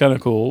that was kind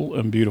of cool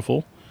and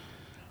beautiful.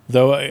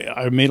 Though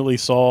I immediately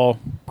saw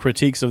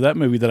critiques of that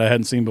movie that I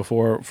hadn't seen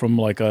before from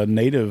like a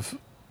native,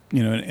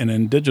 an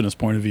indigenous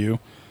point of view,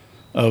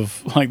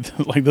 of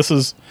like this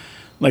is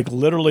like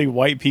literally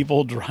white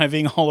people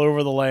driving all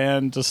over the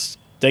land, just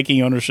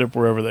taking ownership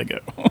wherever they go.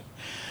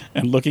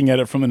 And looking at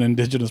it from an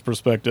indigenous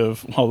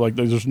perspective, while like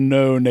there's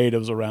no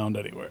natives around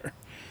anywhere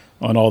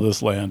on all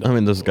this land. I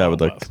mean, this guy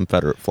with a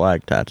Confederate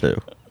flag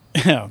tattoo.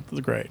 Yeah,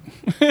 that's great.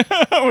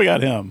 We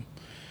got him.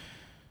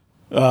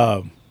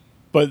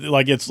 But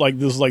like this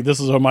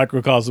is a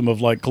microcosm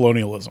of like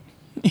colonialism.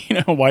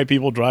 White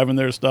people driving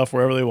their stuff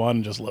wherever they want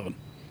and just living.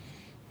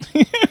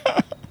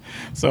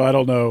 So I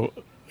don't know.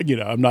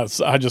 I'm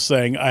just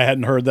saying I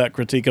hadn't heard that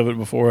critique of it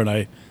before, and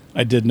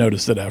I did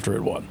notice it after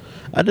it won.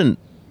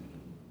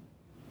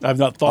 I've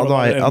not thought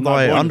about it. Although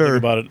I think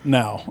about it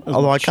now.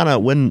 Although much. I kind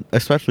of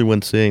especially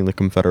when seeing the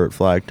Confederate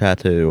flag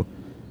tattoo,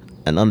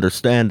 and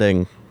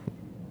understanding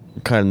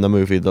kind of the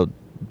movie, the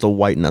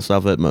whiteness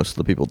of it. Most of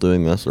the people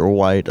doing this are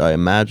white. I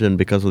imagine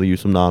because of the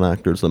use of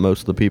non-actors that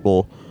most of the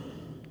people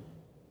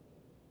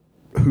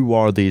who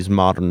are these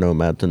modern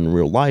nomads in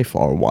real life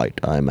are white.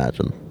 I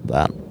imagine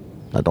that.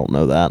 I don't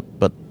know that,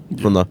 but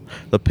from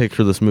the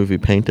picture this movie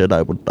painted,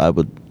 I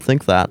would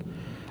think that.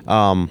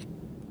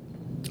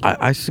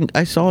 I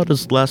saw it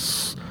as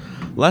less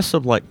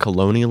of like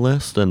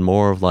colonialist and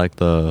more of like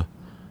the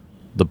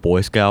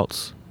Boy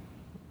Scouts,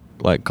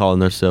 like calling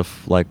themselves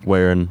like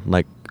wearing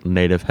like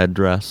native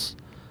headdress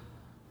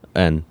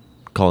and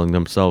calling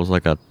themselves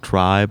like a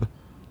tribe.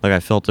 Like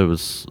I felt it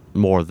was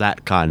more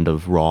that kind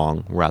of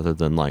wrong rather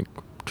than like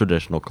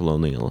traditional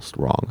colonialist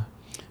wrong.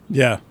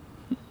 Yeah.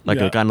 Like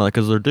kind of like,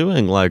 because they're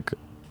doing like,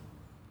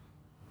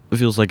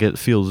 it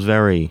feels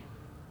very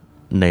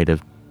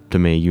native to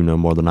me,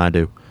 more than I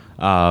do,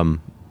 to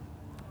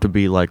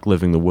be like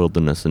living the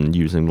wilderness and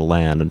using the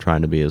land and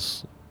trying to be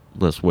as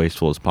less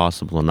wasteful as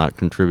possible and not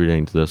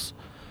contributing to this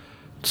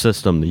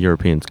system the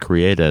Europeans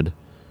created,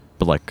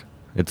 but like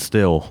it's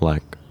still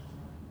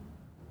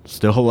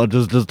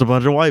just a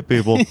bunch of white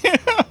people.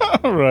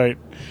 Right.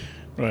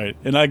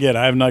 And again,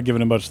 I have not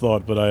given it much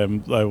thought, but I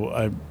may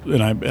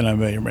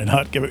or may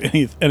not give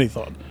it any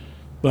thought.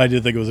 But I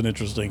did think it was an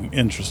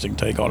interesting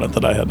take on it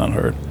that I had not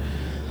heard.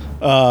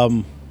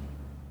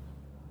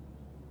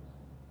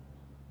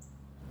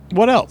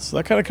 What else?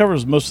 That kind of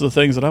covers most of the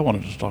things that I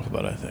wanted to talk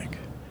about, I think.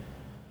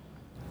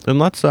 Then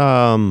let's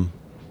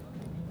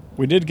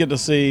we did get to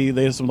see,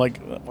 they had some like,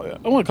 I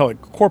don't want to call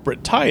it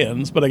corporate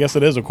tie-ins, but I guess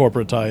it is a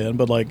corporate tie-in,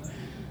 but like,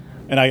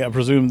 and I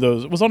presume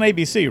those, it was on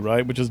ABC,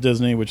 right? Which is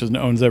Disney,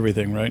 owns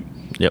everything, right?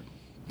 Yep.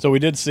 So we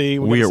did see.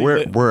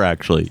 We're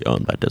actually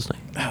owned by Disney.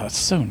 Oh, it's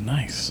so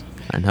nice.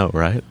 I know,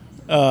 right?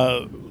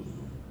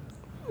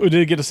 We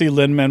did get to see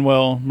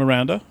Lin-Manuel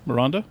Miranda.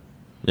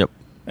 Yep.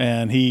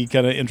 And he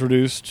kind of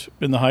introduced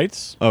In the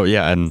Heights. Oh,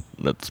 yeah, and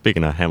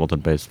speaking of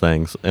Hamilton-based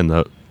things, in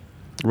the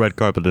red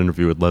carpet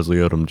interview with Leslie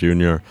Odom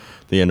Jr.,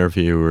 the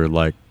interviewer,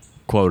 like,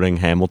 quoting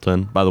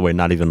Hamilton. By the way,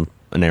 not even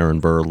an Aaron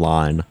Burr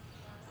line.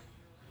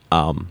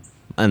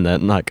 And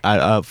then, like,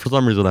 I for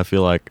some reason, I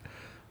feel like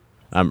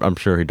I'm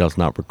sure he does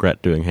not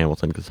regret doing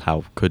Hamilton, because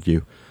how could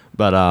you?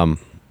 But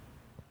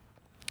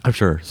I'm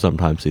sure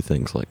sometimes he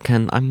thinks like,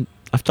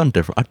 I've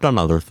done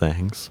other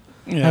things.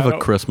 I Yeah, have I a don't-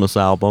 Christmas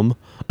album.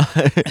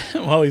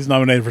 Well, he's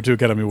nominated for 2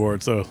 Academy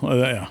Awards, so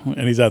yeah,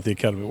 and he's at the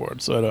Academy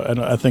Awards, so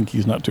I think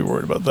he's not too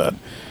worried about that.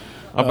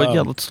 But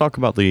yeah, let's talk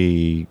about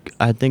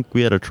I think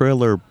we had a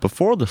trailer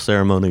before the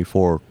ceremony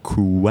for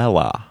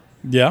Cruella.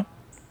 Yeah,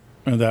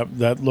 and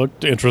that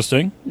looked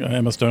interesting.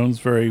 Emma Stone's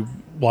very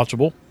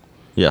watchable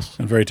Yes.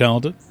 and very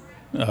talented.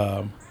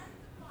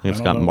 It's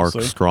don't got know, Mark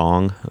we'll see.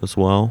 Strong as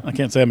well. I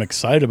can't say I'm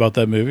excited about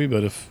that movie,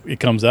 but if it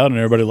comes out and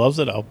everybody loves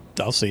it,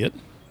 I'll see it.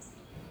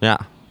 Yeah.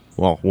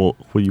 Well, will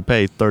you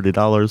pay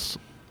 $30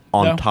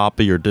 on No. top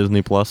of your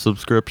Disney Plus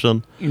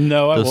subscription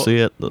No, I to will. see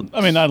it? I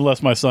mean, not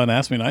unless my son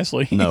asks me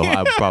nicely. No,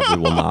 I probably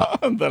will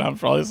not. Then I'll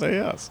probably say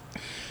yes.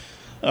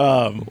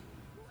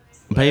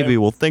 Maybe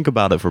we'll think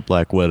about it for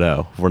Black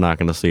Widow. If we're not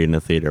going to see it in the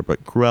theater,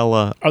 but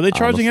Cruella. Are they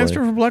charging honestly,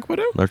 extra for Black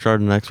Widow? They're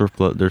charging extra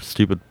for their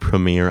stupid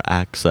premiere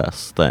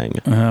access thing.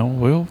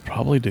 We'll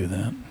probably do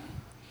that.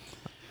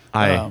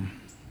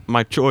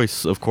 My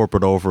choice of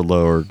corporate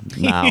overlord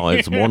now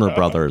is Warner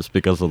Brothers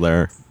because of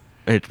their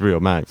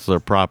HBO Max. They're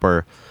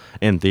proper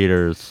in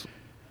theaters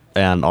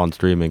and on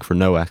streaming for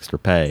no extra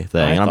pay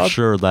thing. I'm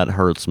sure that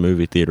hurts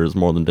movie theaters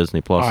more than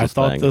Disney Plus. I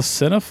thought the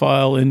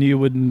cinephile in you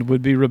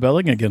would be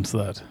rebelling against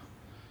that.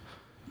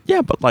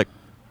 Yeah, but like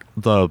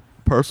the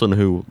person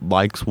who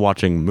likes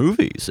watching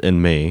movies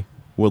in me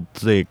will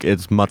think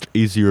it's much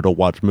easier to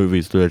watch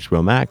movies through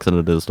HBO Max than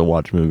it is to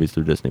watch movies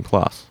through Disney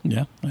Plus.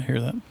 Yeah, I hear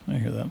that.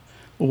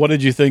 Well, what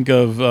did you think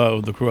of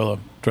the Cruella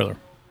trailer?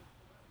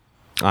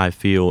 I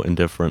feel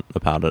indifferent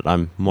about it.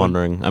 I'm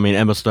wondering. I mean,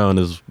 Emma Stone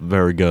is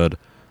very good.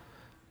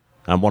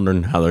 I'm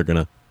wondering how they're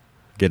gonna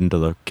get into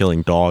the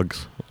killing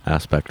dogs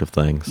aspect of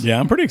things. Yeah,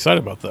 I'm pretty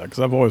excited about that because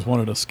I've always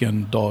wanted a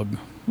skinned dog,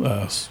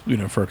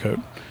 fur coat.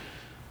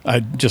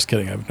 Just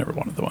kidding. I've never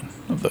wanted one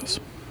of those.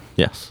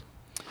 Yes.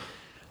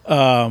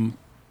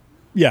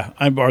 Yeah,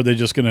 are they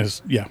just gonna?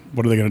 Yeah,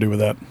 what are they gonna do with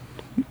that?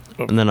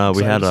 And then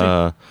we had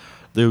Excited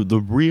to the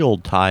real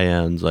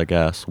tie-ins, I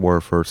guess,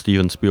 were for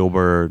Steven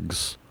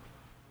Spielberg's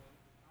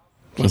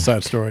see. West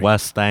Side Story.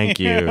 Wes. Thank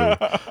you,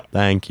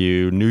 thank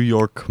you. New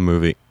York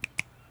movie.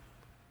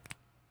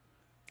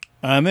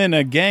 I'm in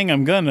a gang.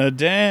 I'm gonna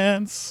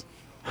dance.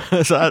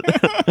 Is that?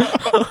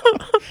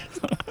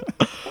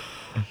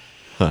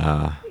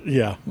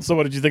 Yeah. So,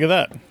 what did you think of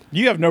that?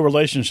 You have no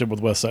relationship with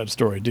West Side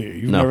Story, do you?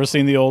 You've No. never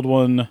seen the old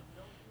one.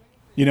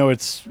 You know,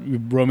 it's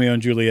Romeo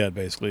and Juliet,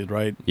 basically,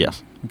 right?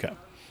 Yes. Okay.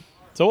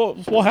 So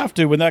we'll have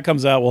to, when that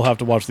comes out, we'll have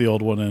to watch the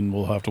old one, and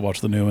we'll have to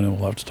watch the new one, and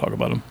we'll have to talk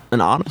about them.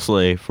 And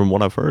honestly, from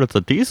what I've heard, it's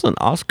a decent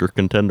Oscar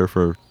contender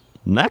for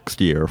next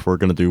year if we're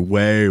going to do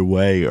way,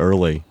 way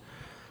early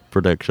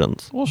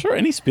predictions. Well, sure.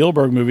 Any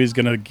Spielberg movie is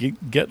going to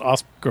get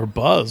Oscar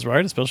buzz,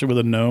 right? Especially with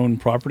a known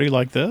property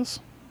like this.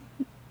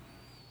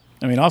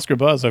 I mean, Oscar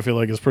buzz, I feel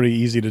like, is pretty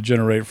easy to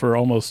generate for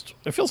almost.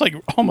 It feels like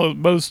almost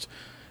most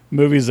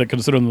movies that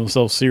consider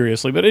themselves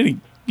seriously, but it's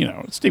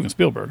Steven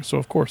Spielberg, so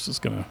of course it's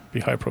going to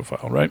be high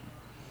profile, right?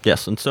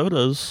 Yes, and so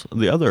does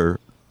the other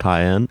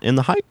tie-in in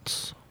the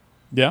Heights.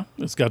 Yeah,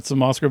 it's got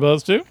some Oscar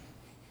buzz too.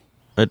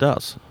 It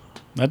does.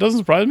 That doesn't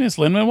surprise me. It's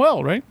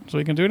Lin-Manuel, right? So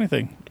he can do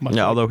anything. Much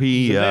Yeah, like although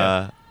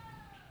Zendaya.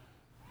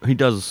 he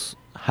does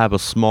have a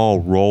small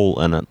role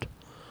in it,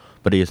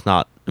 but he is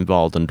not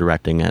involved in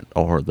directing it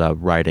or the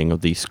writing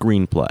of the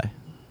screenplay.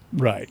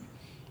 Right.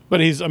 But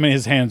his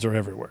hands are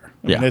everywhere.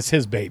 I mean, Yeah. it's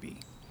his baby,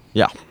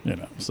 Yeah.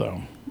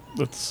 so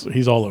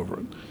he's all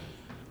over it.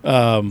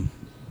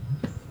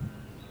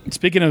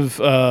 Speaking of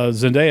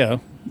Zendaya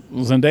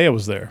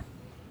was there,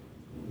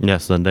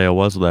 Yes, Zendaya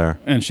was there.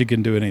 and she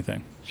can do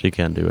anything. She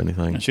can't do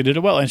anything. And she did it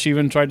well, and she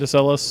even tried to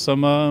sell us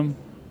some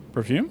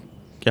perfume.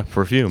 Yeah,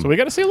 perfume. So we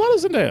got to see a lot of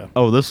Zendaya.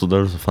 Oh,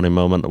 there was a funny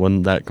moment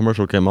when that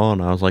commercial came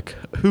on. I was like,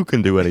 "Who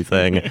can do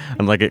anything?"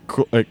 And like it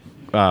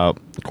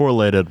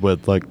correlated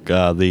with like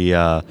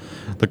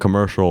the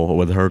commercial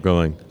with her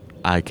going,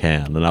 "I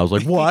can," and I was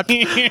like, "What?"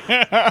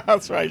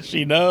 That's right.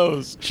 She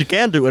knows. She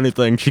can do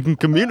anything. She can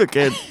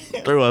communicate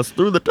to us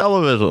through the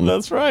television.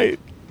 That's right.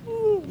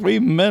 We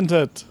meant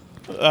it.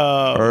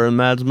 Her and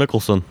Mads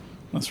Mikkelsen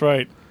That's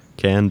right.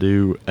 can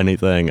do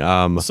anything.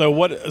 So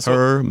what? So,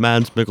 Her,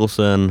 Mads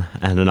Mikkelsen,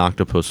 and an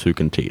octopus who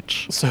can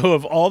teach. so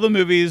of all the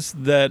movies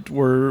that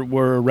were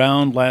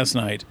around last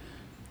night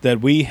that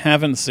we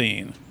haven't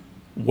seen,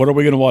 what are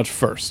we going to watch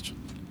first?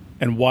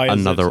 And why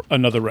is it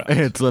another round?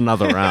 It's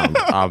another round,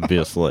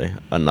 obviously.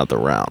 Another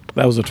round.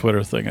 That was a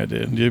Twitter thing I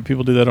did. Do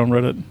people do that on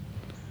Reddit?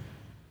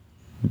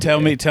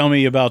 Tell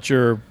me about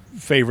your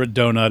favorite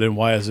donut and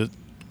why is it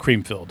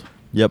cream filled?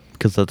 Yep,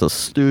 because that's a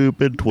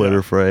stupid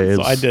Twitter phrase.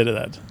 So I did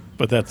that,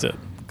 but that's it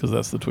because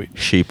that's the tweet.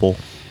 Sheeple.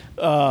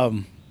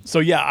 So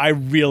yeah, I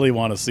really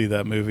want to see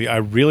that movie. I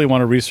really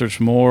want to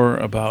research more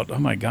about. Oh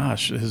my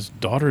gosh, his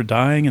daughter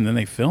dying, and then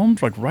they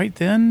filmed like right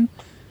then.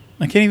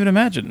 I can't even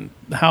imagine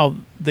how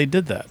they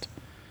did that.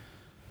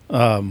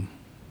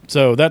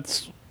 So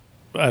that's.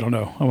 I don't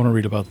know. I want to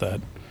read about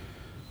that.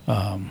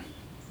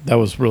 That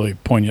was really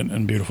poignant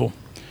and beautiful.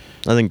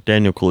 I think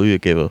Daniel Kaluuya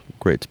gave a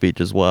great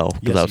speech as well.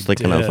 Because Yes, I was he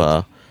thinking did.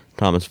 of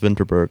Thomas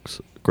Vinterberg's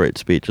great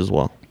speech as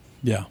well.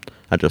 Yeah.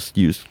 I just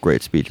used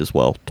great speech as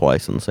well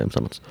twice in the same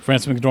sentence.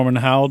 Frances McDormand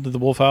howled the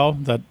wolf howl.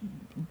 Is that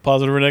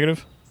positive or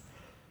negative?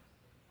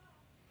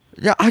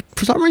 Yeah,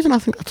 for some reason I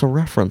think that's a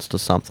reference to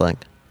something.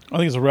 I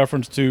think it's a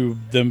reference to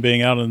them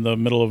being out in the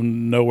middle of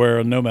nowhere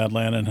in nomad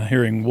land and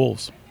hearing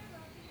wolves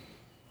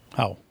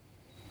howl.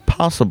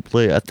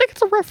 Possibly. I think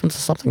it's a reference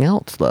to something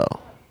else,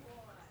 though.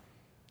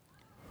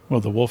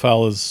 Well, the wolf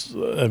howl is,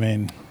 I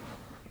mean,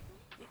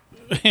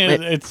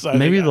 it's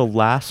maybe the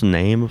last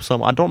name of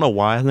someone. I don't know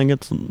why I think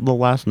it's the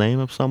last name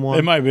of someone.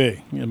 It might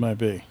be. It might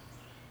be.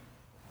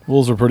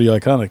 Wolves are pretty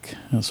iconic,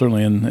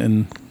 certainly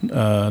in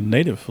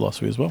native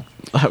philosophy as well.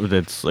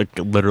 It's like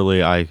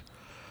literally, I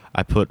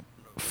put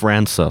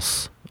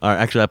Francis. Or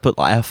actually, I put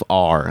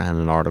FR, and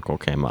an article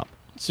came up.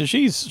 So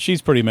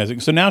she's pretty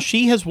amazing. So now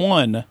she has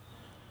won.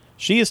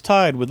 She is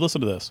tied with, listen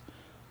to this,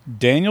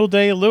 Daniel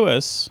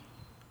Day-Lewis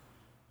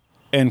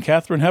and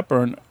Katharine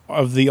Hepburn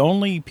of the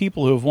only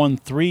people who have won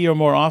 3 or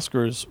more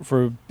Oscars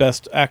for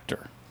Best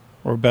Actor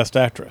or Best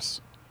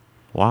Actress.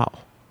 Wow.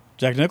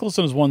 Jack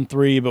Nicholson has won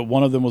 3, but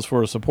one of them was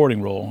for a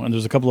supporting role, and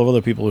there's a couple of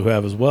other people who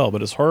have as well.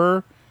 But it's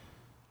her,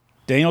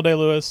 Daniel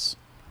Day-Lewis,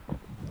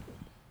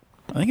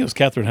 I think it was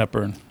Katharine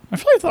Hepburn.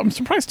 I'm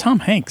surprised Tom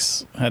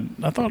Hanks had.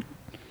 I thought.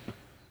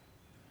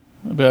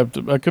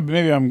 I could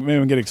maybe I'm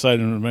getting excited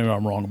and maybe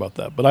I'm wrong about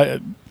that,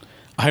 but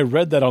I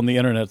read that on the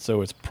internet,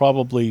 so it's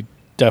probably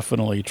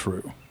definitely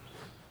true.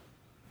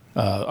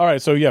 All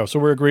right, so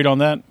we're agreed on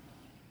that.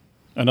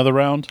 Another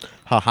round.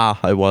 Haha!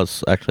 I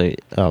was actually.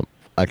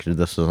 Actually,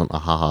 this isn't a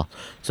haha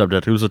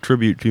subject. It was a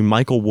tribute to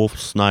Michael Wolf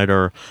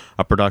Snyder,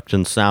 a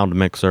production sound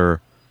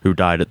mixer who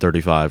died at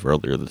 35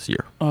 earlier this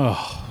year.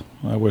 Oh,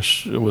 I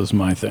wish it was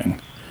my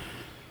thing.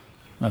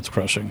 That's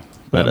crushing.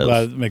 That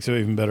is. It makes it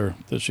even better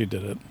that she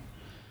did it.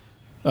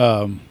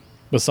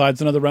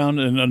 Besides another round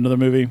and another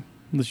movie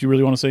that you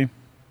really want to see?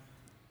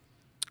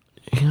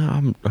 Yeah,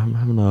 I'm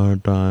having a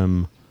hard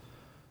time.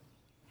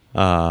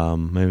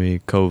 Maybe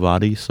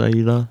Kovadi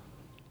Saida.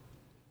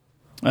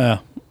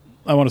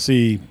 I want to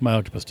see My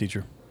Octopus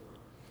Teacher.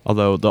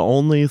 Although the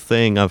only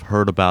thing I've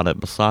heard about it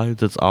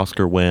besides its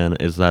Oscar win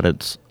is that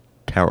it's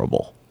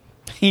terrible.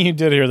 You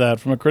did hear that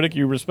from a critic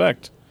you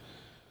respect.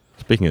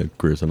 Speaking of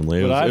Grierson and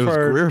Lee, it was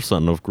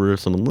Grierson of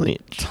Grierson and Lee.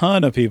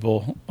 Ton of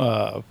people,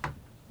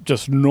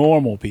 just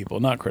normal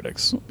people, not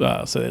critics,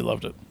 say they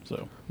loved it.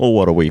 So, well,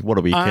 what do we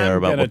care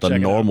about what the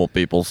normal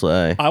people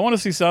say? I want to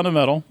see Sound of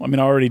Metal. I mean,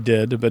 I already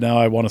did, but now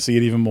I want to see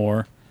it even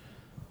more.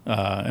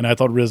 And I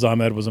thought Riz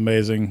Ahmed was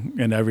amazing,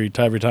 and every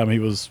time he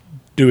was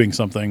doing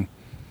something,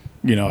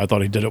 I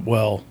thought he did it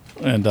well,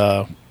 and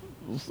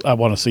I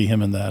want to see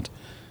him in that.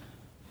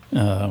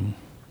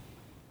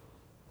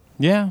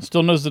 Yeah,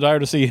 still no desire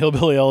to see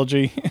Hillbilly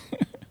Elegy.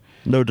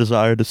 No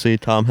desire to see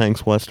Tom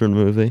Hanks' Western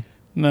movie?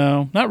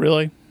 No, not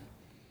really.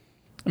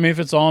 I mean, if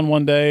it's on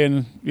one day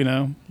and,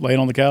 laying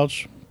on the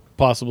couch,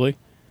 possibly.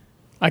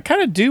 I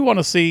kind of do want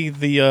to see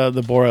the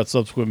Borat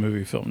subsequent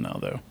movie film now,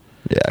 though.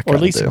 Yeah, or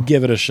at least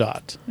give it a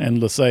shot.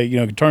 And let's say,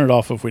 turn it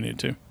off if we need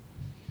to.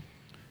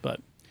 But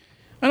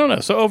I don't know.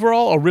 So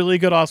overall, a really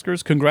good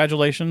Oscars.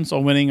 Congratulations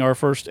on winning our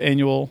first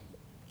annual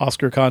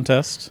Oscar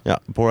contest. Yeah,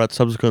 Borat's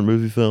subsequent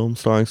movie film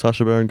starring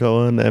Sacha Baron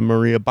Cohen and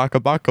Maria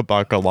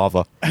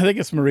Bakalova. I think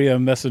it's Maria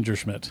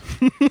Messerschmidt.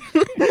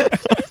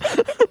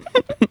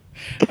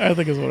 I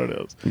think is what it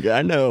is. Yeah,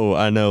 I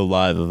know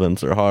live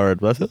events are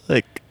hard, but I feel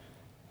like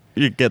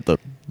you get the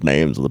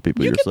names of the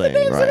people you're saying,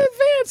 right? In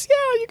advance.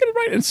 Yeah, you get it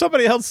right. And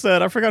somebody else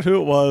said, I forgot who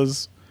it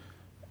was.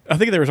 I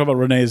think they were talking about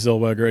Renee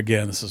Zellweger.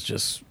 Again, this is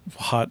just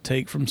a hot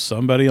take from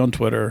somebody on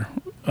Twitter.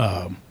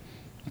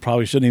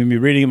 Probably shouldn't even be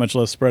reading it, much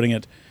less spreading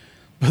it.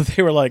 But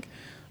they were like,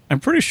 I'm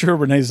pretty sure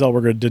Renee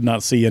Zellweger did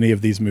not see any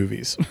of these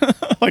movies.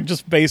 Like,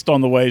 just based on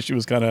the way she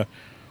was kind of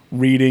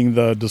reading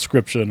the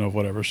description of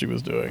whatever she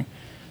was doing.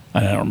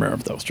 I don't remember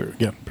if that was true.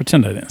 Again,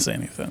 pretend I didn't say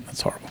anything.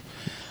 That's horrible.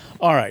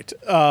 All right.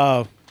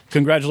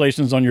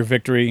 Congratulations on your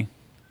victory.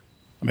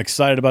 I'm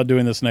excited about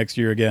doing this next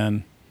year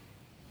again.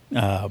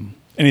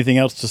 Anything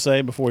else to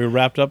say before we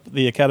wrapped up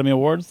the Academy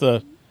Awards?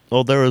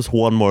 Well, there is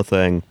one more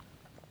thing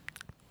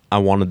I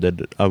wanted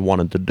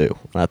to do.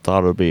 I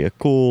thought it would be a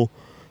cool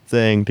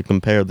thing to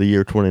compare the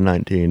year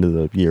 2019 to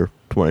the year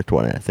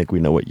 2020. I think we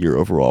know what year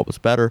overall was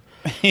better.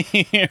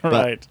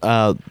 Right.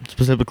 But,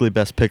 specifically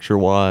Best Picture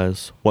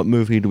wise, what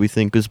movie do we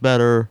think is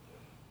better?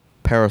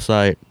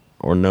 Parasite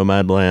or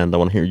Nomadland? I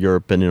want to hear your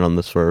opinion on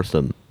this first,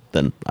 and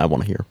then I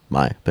want to hear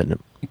my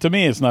opinion. To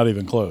me, it's not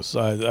even close.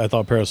 I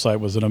thought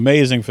Parasite was an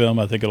amazing film.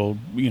 I think it'll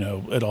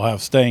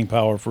have staying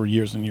power for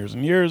years and years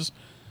and years.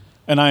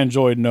 And I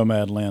enjoyed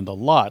Nomadland a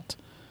lot,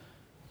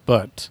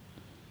 but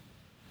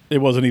it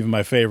wasn't even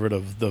my favorite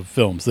of the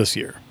films this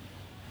year.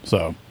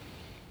 So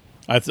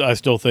I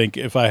still think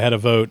if I had a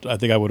vote, I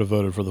think I would have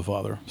voted for The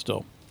Father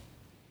still.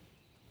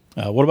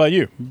 What about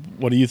you?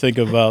 What do you think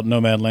about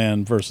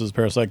Nomadland versus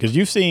Parasite? Because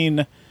you've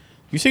seen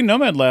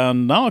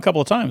Nomadland now a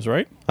couple of times,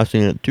 right? I've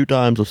seen it 2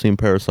 times. I've seen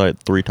Parasite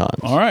 3 times.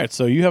 All right,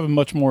 so you have a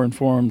much more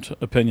informed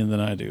opinion than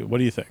I do. What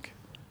do you think?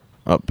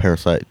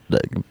 Parasite,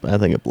 I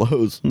think it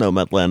blows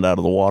Nomadland out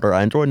of the water.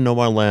 I enjoyed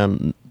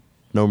Nomadland.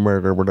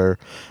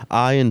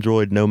 I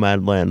enjoyed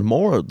Nomadland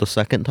more the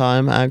second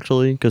time,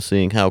 actually, because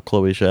seeing how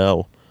Chloe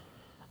Zhao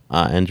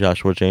and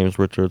Joshua James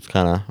Richards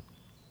kind of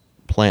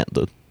plant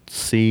the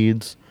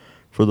seeds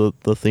for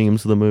the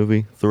themes of the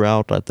movie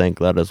throughout, I think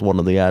that is one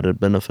of the added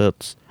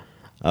benefits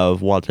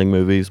of watching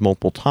movies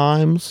multiple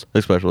times,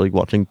 especially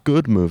watching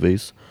good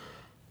movies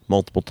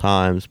multiple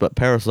times. But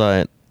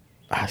Parasite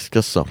is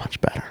just so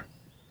much better.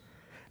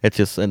 It's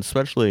just, and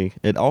especially,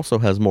 it also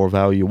has more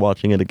value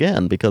watching it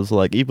again, because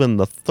like even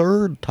the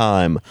third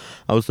time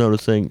I was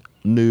noticing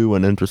new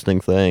and interesting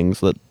things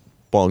that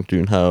Bong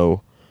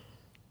Joon-ho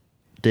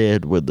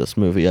did with this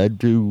movie. I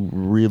do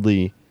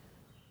really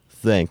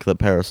think that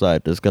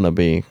Parasite is going to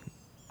be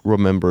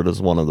remembered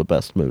as one of the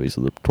best movies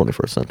of the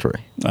 21st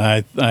century.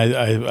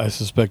 I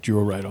suspect you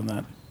were right on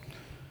that.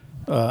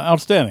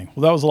 Outstanding.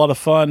 Well, that was a lot of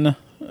fun.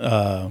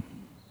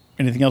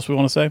 Anything else we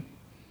want to say?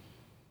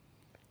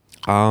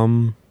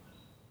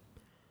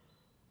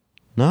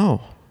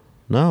 No.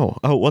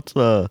 Oh,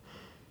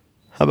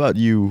 how about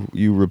you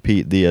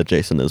repeat the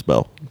Jason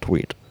Isbell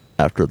tweet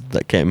after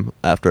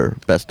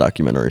Best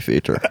Documentary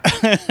Feature?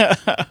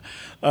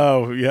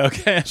 Oh, yeah,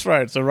 okay, that's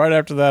right. So right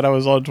after that, I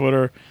was on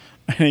Twitter,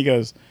 and he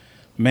goes,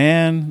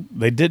 "Man,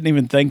 they didn't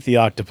even thank the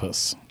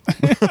octopus."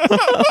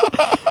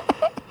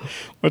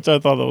 Which I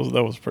thought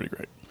that was pretty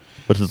great.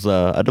 Which is,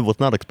 I was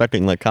not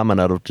expecting that comment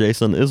out of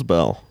Jason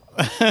Isbell.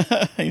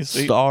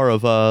 Star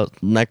of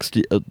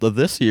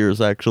this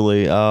year's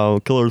actually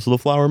Killers of the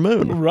Flower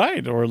Moon,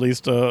 right? Or at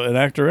least an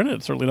actor in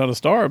it. Certainly not a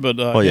star, but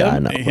I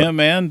know, him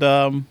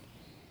and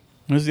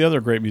who's the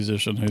other great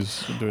musician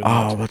who's doing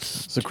that?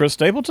 Is it Chris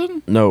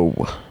Stapleton? No.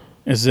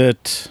 Is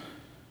it?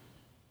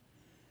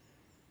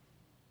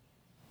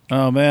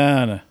 Oh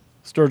man,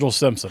 Sturgill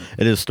Simpson.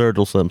 It is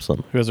Sturgill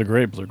Simpson, who has a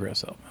great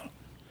bluegrass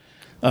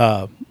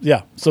album.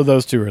 Yeah, so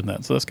those two are in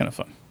that, so that's kind of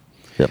fun.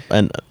 Yep,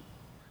 and.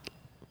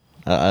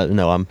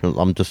 No,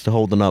 I'm just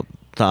holding up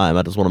time.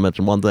 I just want to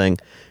mention one thing.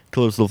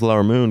 Killers of the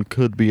Flower Moon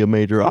could be a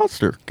major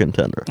Oscar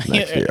contender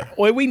next year.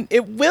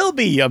 It will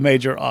be a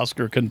major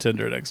Oscar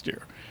contender next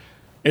year.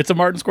 It's a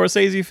Martin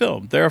Scorsese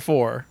film.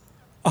 Therefore,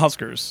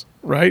 Oscars,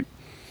 right?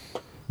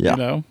 Yeah. You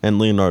know? And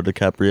Leonardo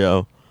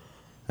DiCaprio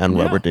and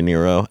Robert De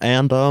Niro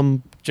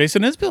and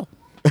Jason Isbell.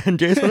 And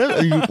Jason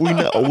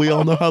Isbell. We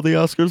all know how the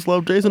Oscars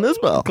love Jason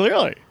Isbell.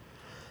 Clearly.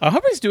 I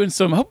hope he's doing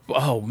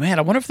oh man,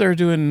 I wonder if they're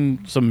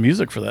doing some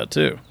music for that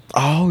too.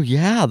 Oh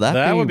yeah,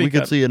 that would be. We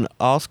could see an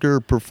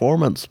Oscar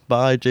performance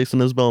by Jason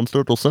Isbell and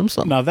Sturgill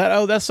Simpson. Now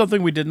that's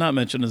something we did not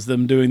mention, is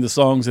them doing the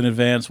songs in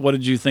advance. What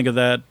did you think of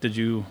that? Did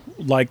you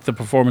like the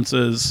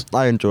performances?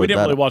 I enjoyed that. We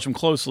didn't really watch them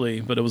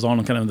closely, but it was on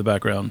kind of in the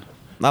background.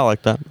 I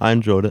like that. I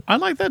enjoyed it. I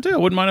like that too. I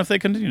wouldn't mind if they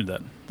continued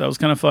that. That was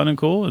kind of fun and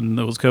cool, and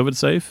it was COVID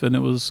safe, and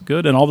it was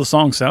good, and all the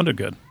songs sounded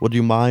good. Would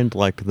you mind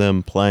like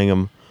them playing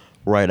them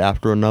right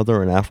after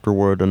another and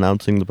afterward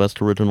announcing the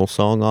Best Original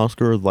Song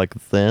Oscar, like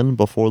then,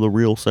 before the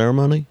real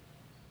ceremony?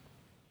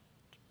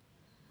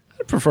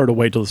 I'd prefer to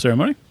wait till the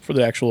ceremony for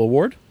the actual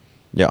award.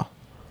 Yeah.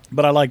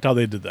 But I liked how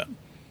they did that.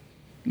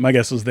 My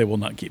guess is they will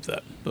not keep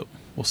that, but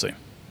we'll see.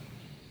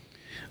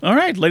 All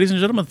right, ladies and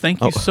gentlemen,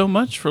 thank you so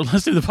much for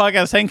listening to the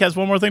podcast. Hank has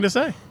one more thing to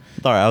say.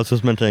 Sorry, I was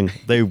just mentioning,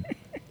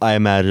 I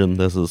imagine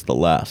this is the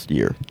last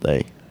year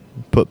they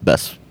put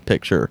Best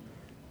Picture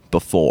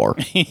before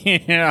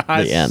the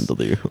end of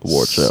the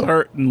award show.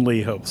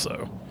 Certainly hope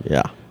so.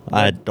 Yeah.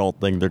 I don't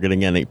think they're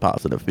getting any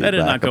positive feedback. That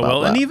did not go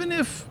well. And even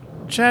if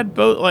Chad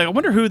I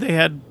wonder who they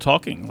had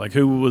talking, like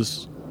who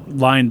was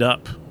lined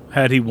up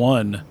had he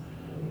won.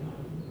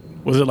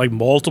 Was it like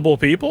multiple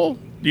people,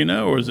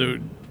 or is it,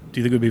 do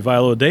you think it would be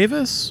Viola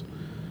Davis?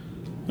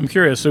 I'm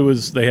curious who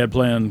they had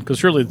planned, because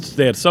surely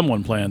they had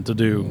someone planned to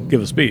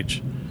give a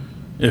speech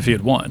if he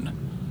had won.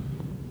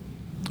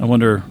 I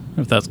wonder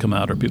if that's come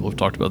out or people have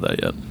talked about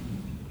that yet.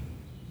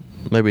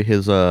 Maybe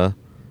his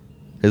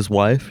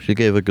wife, she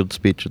gave a good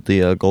speech at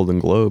the Golden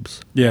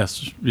Globes.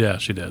 Yes, yeah,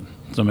 she did.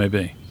 So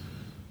maybe.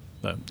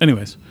 But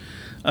anyways,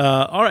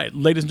 all right,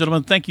 ladies and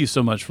gentlemen, thank you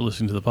so much for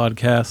listening to the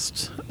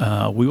podcast.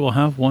 We will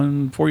have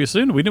one for you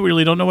soon. We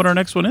really don't know what our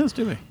next one is,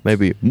 do we?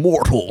 Maybe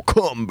Mortal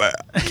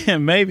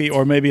Kombat.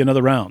 maybe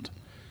another round.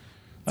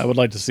 I would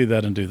like to see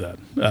that and do that.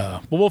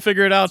 But we'll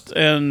figure it out,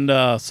 and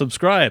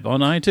subscribe on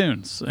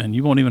iTunes, and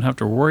you won't even have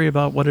to worry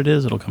about what it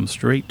is. It'll come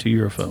straight to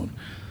your phone.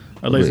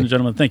 Ladies and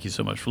gentlemen, thank you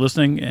so much for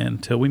listening, and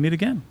until we meet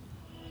again.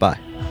 Bye.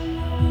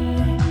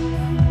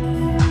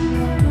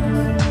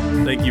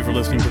 Thank you for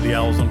listening to the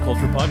Owls on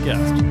Culture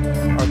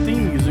podcast. Our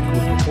theme music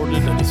was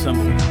recorded and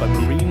assembled by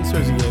Maureen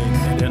Sozier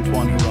and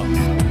Antoine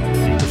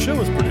Hurrah. The show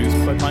is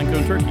produced by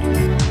Pinecone Turkey.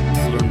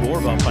 To learn more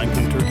about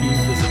Pinecone Turkey,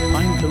 visit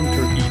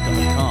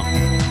pineconeturkey.com,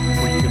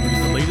 where you can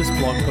read the latest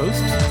blog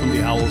posts from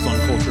the Owls on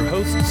Culture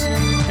hosts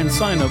and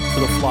sign up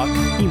for the Flock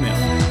email,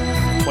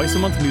 a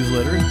twice-a-month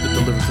newsletter that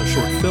delivers a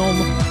short film,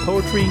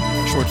 poetry,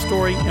 short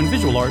story, and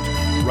visual art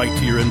right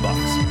to your inbox.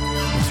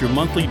 It's your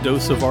monthly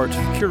dose of art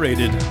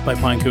curated by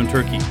Pinecone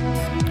Turkey.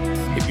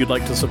 If you'd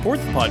like to support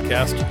the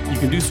podcast, you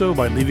can do so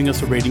by leaving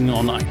us a rating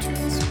on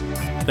iTunes.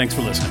 Thanks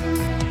for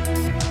listening.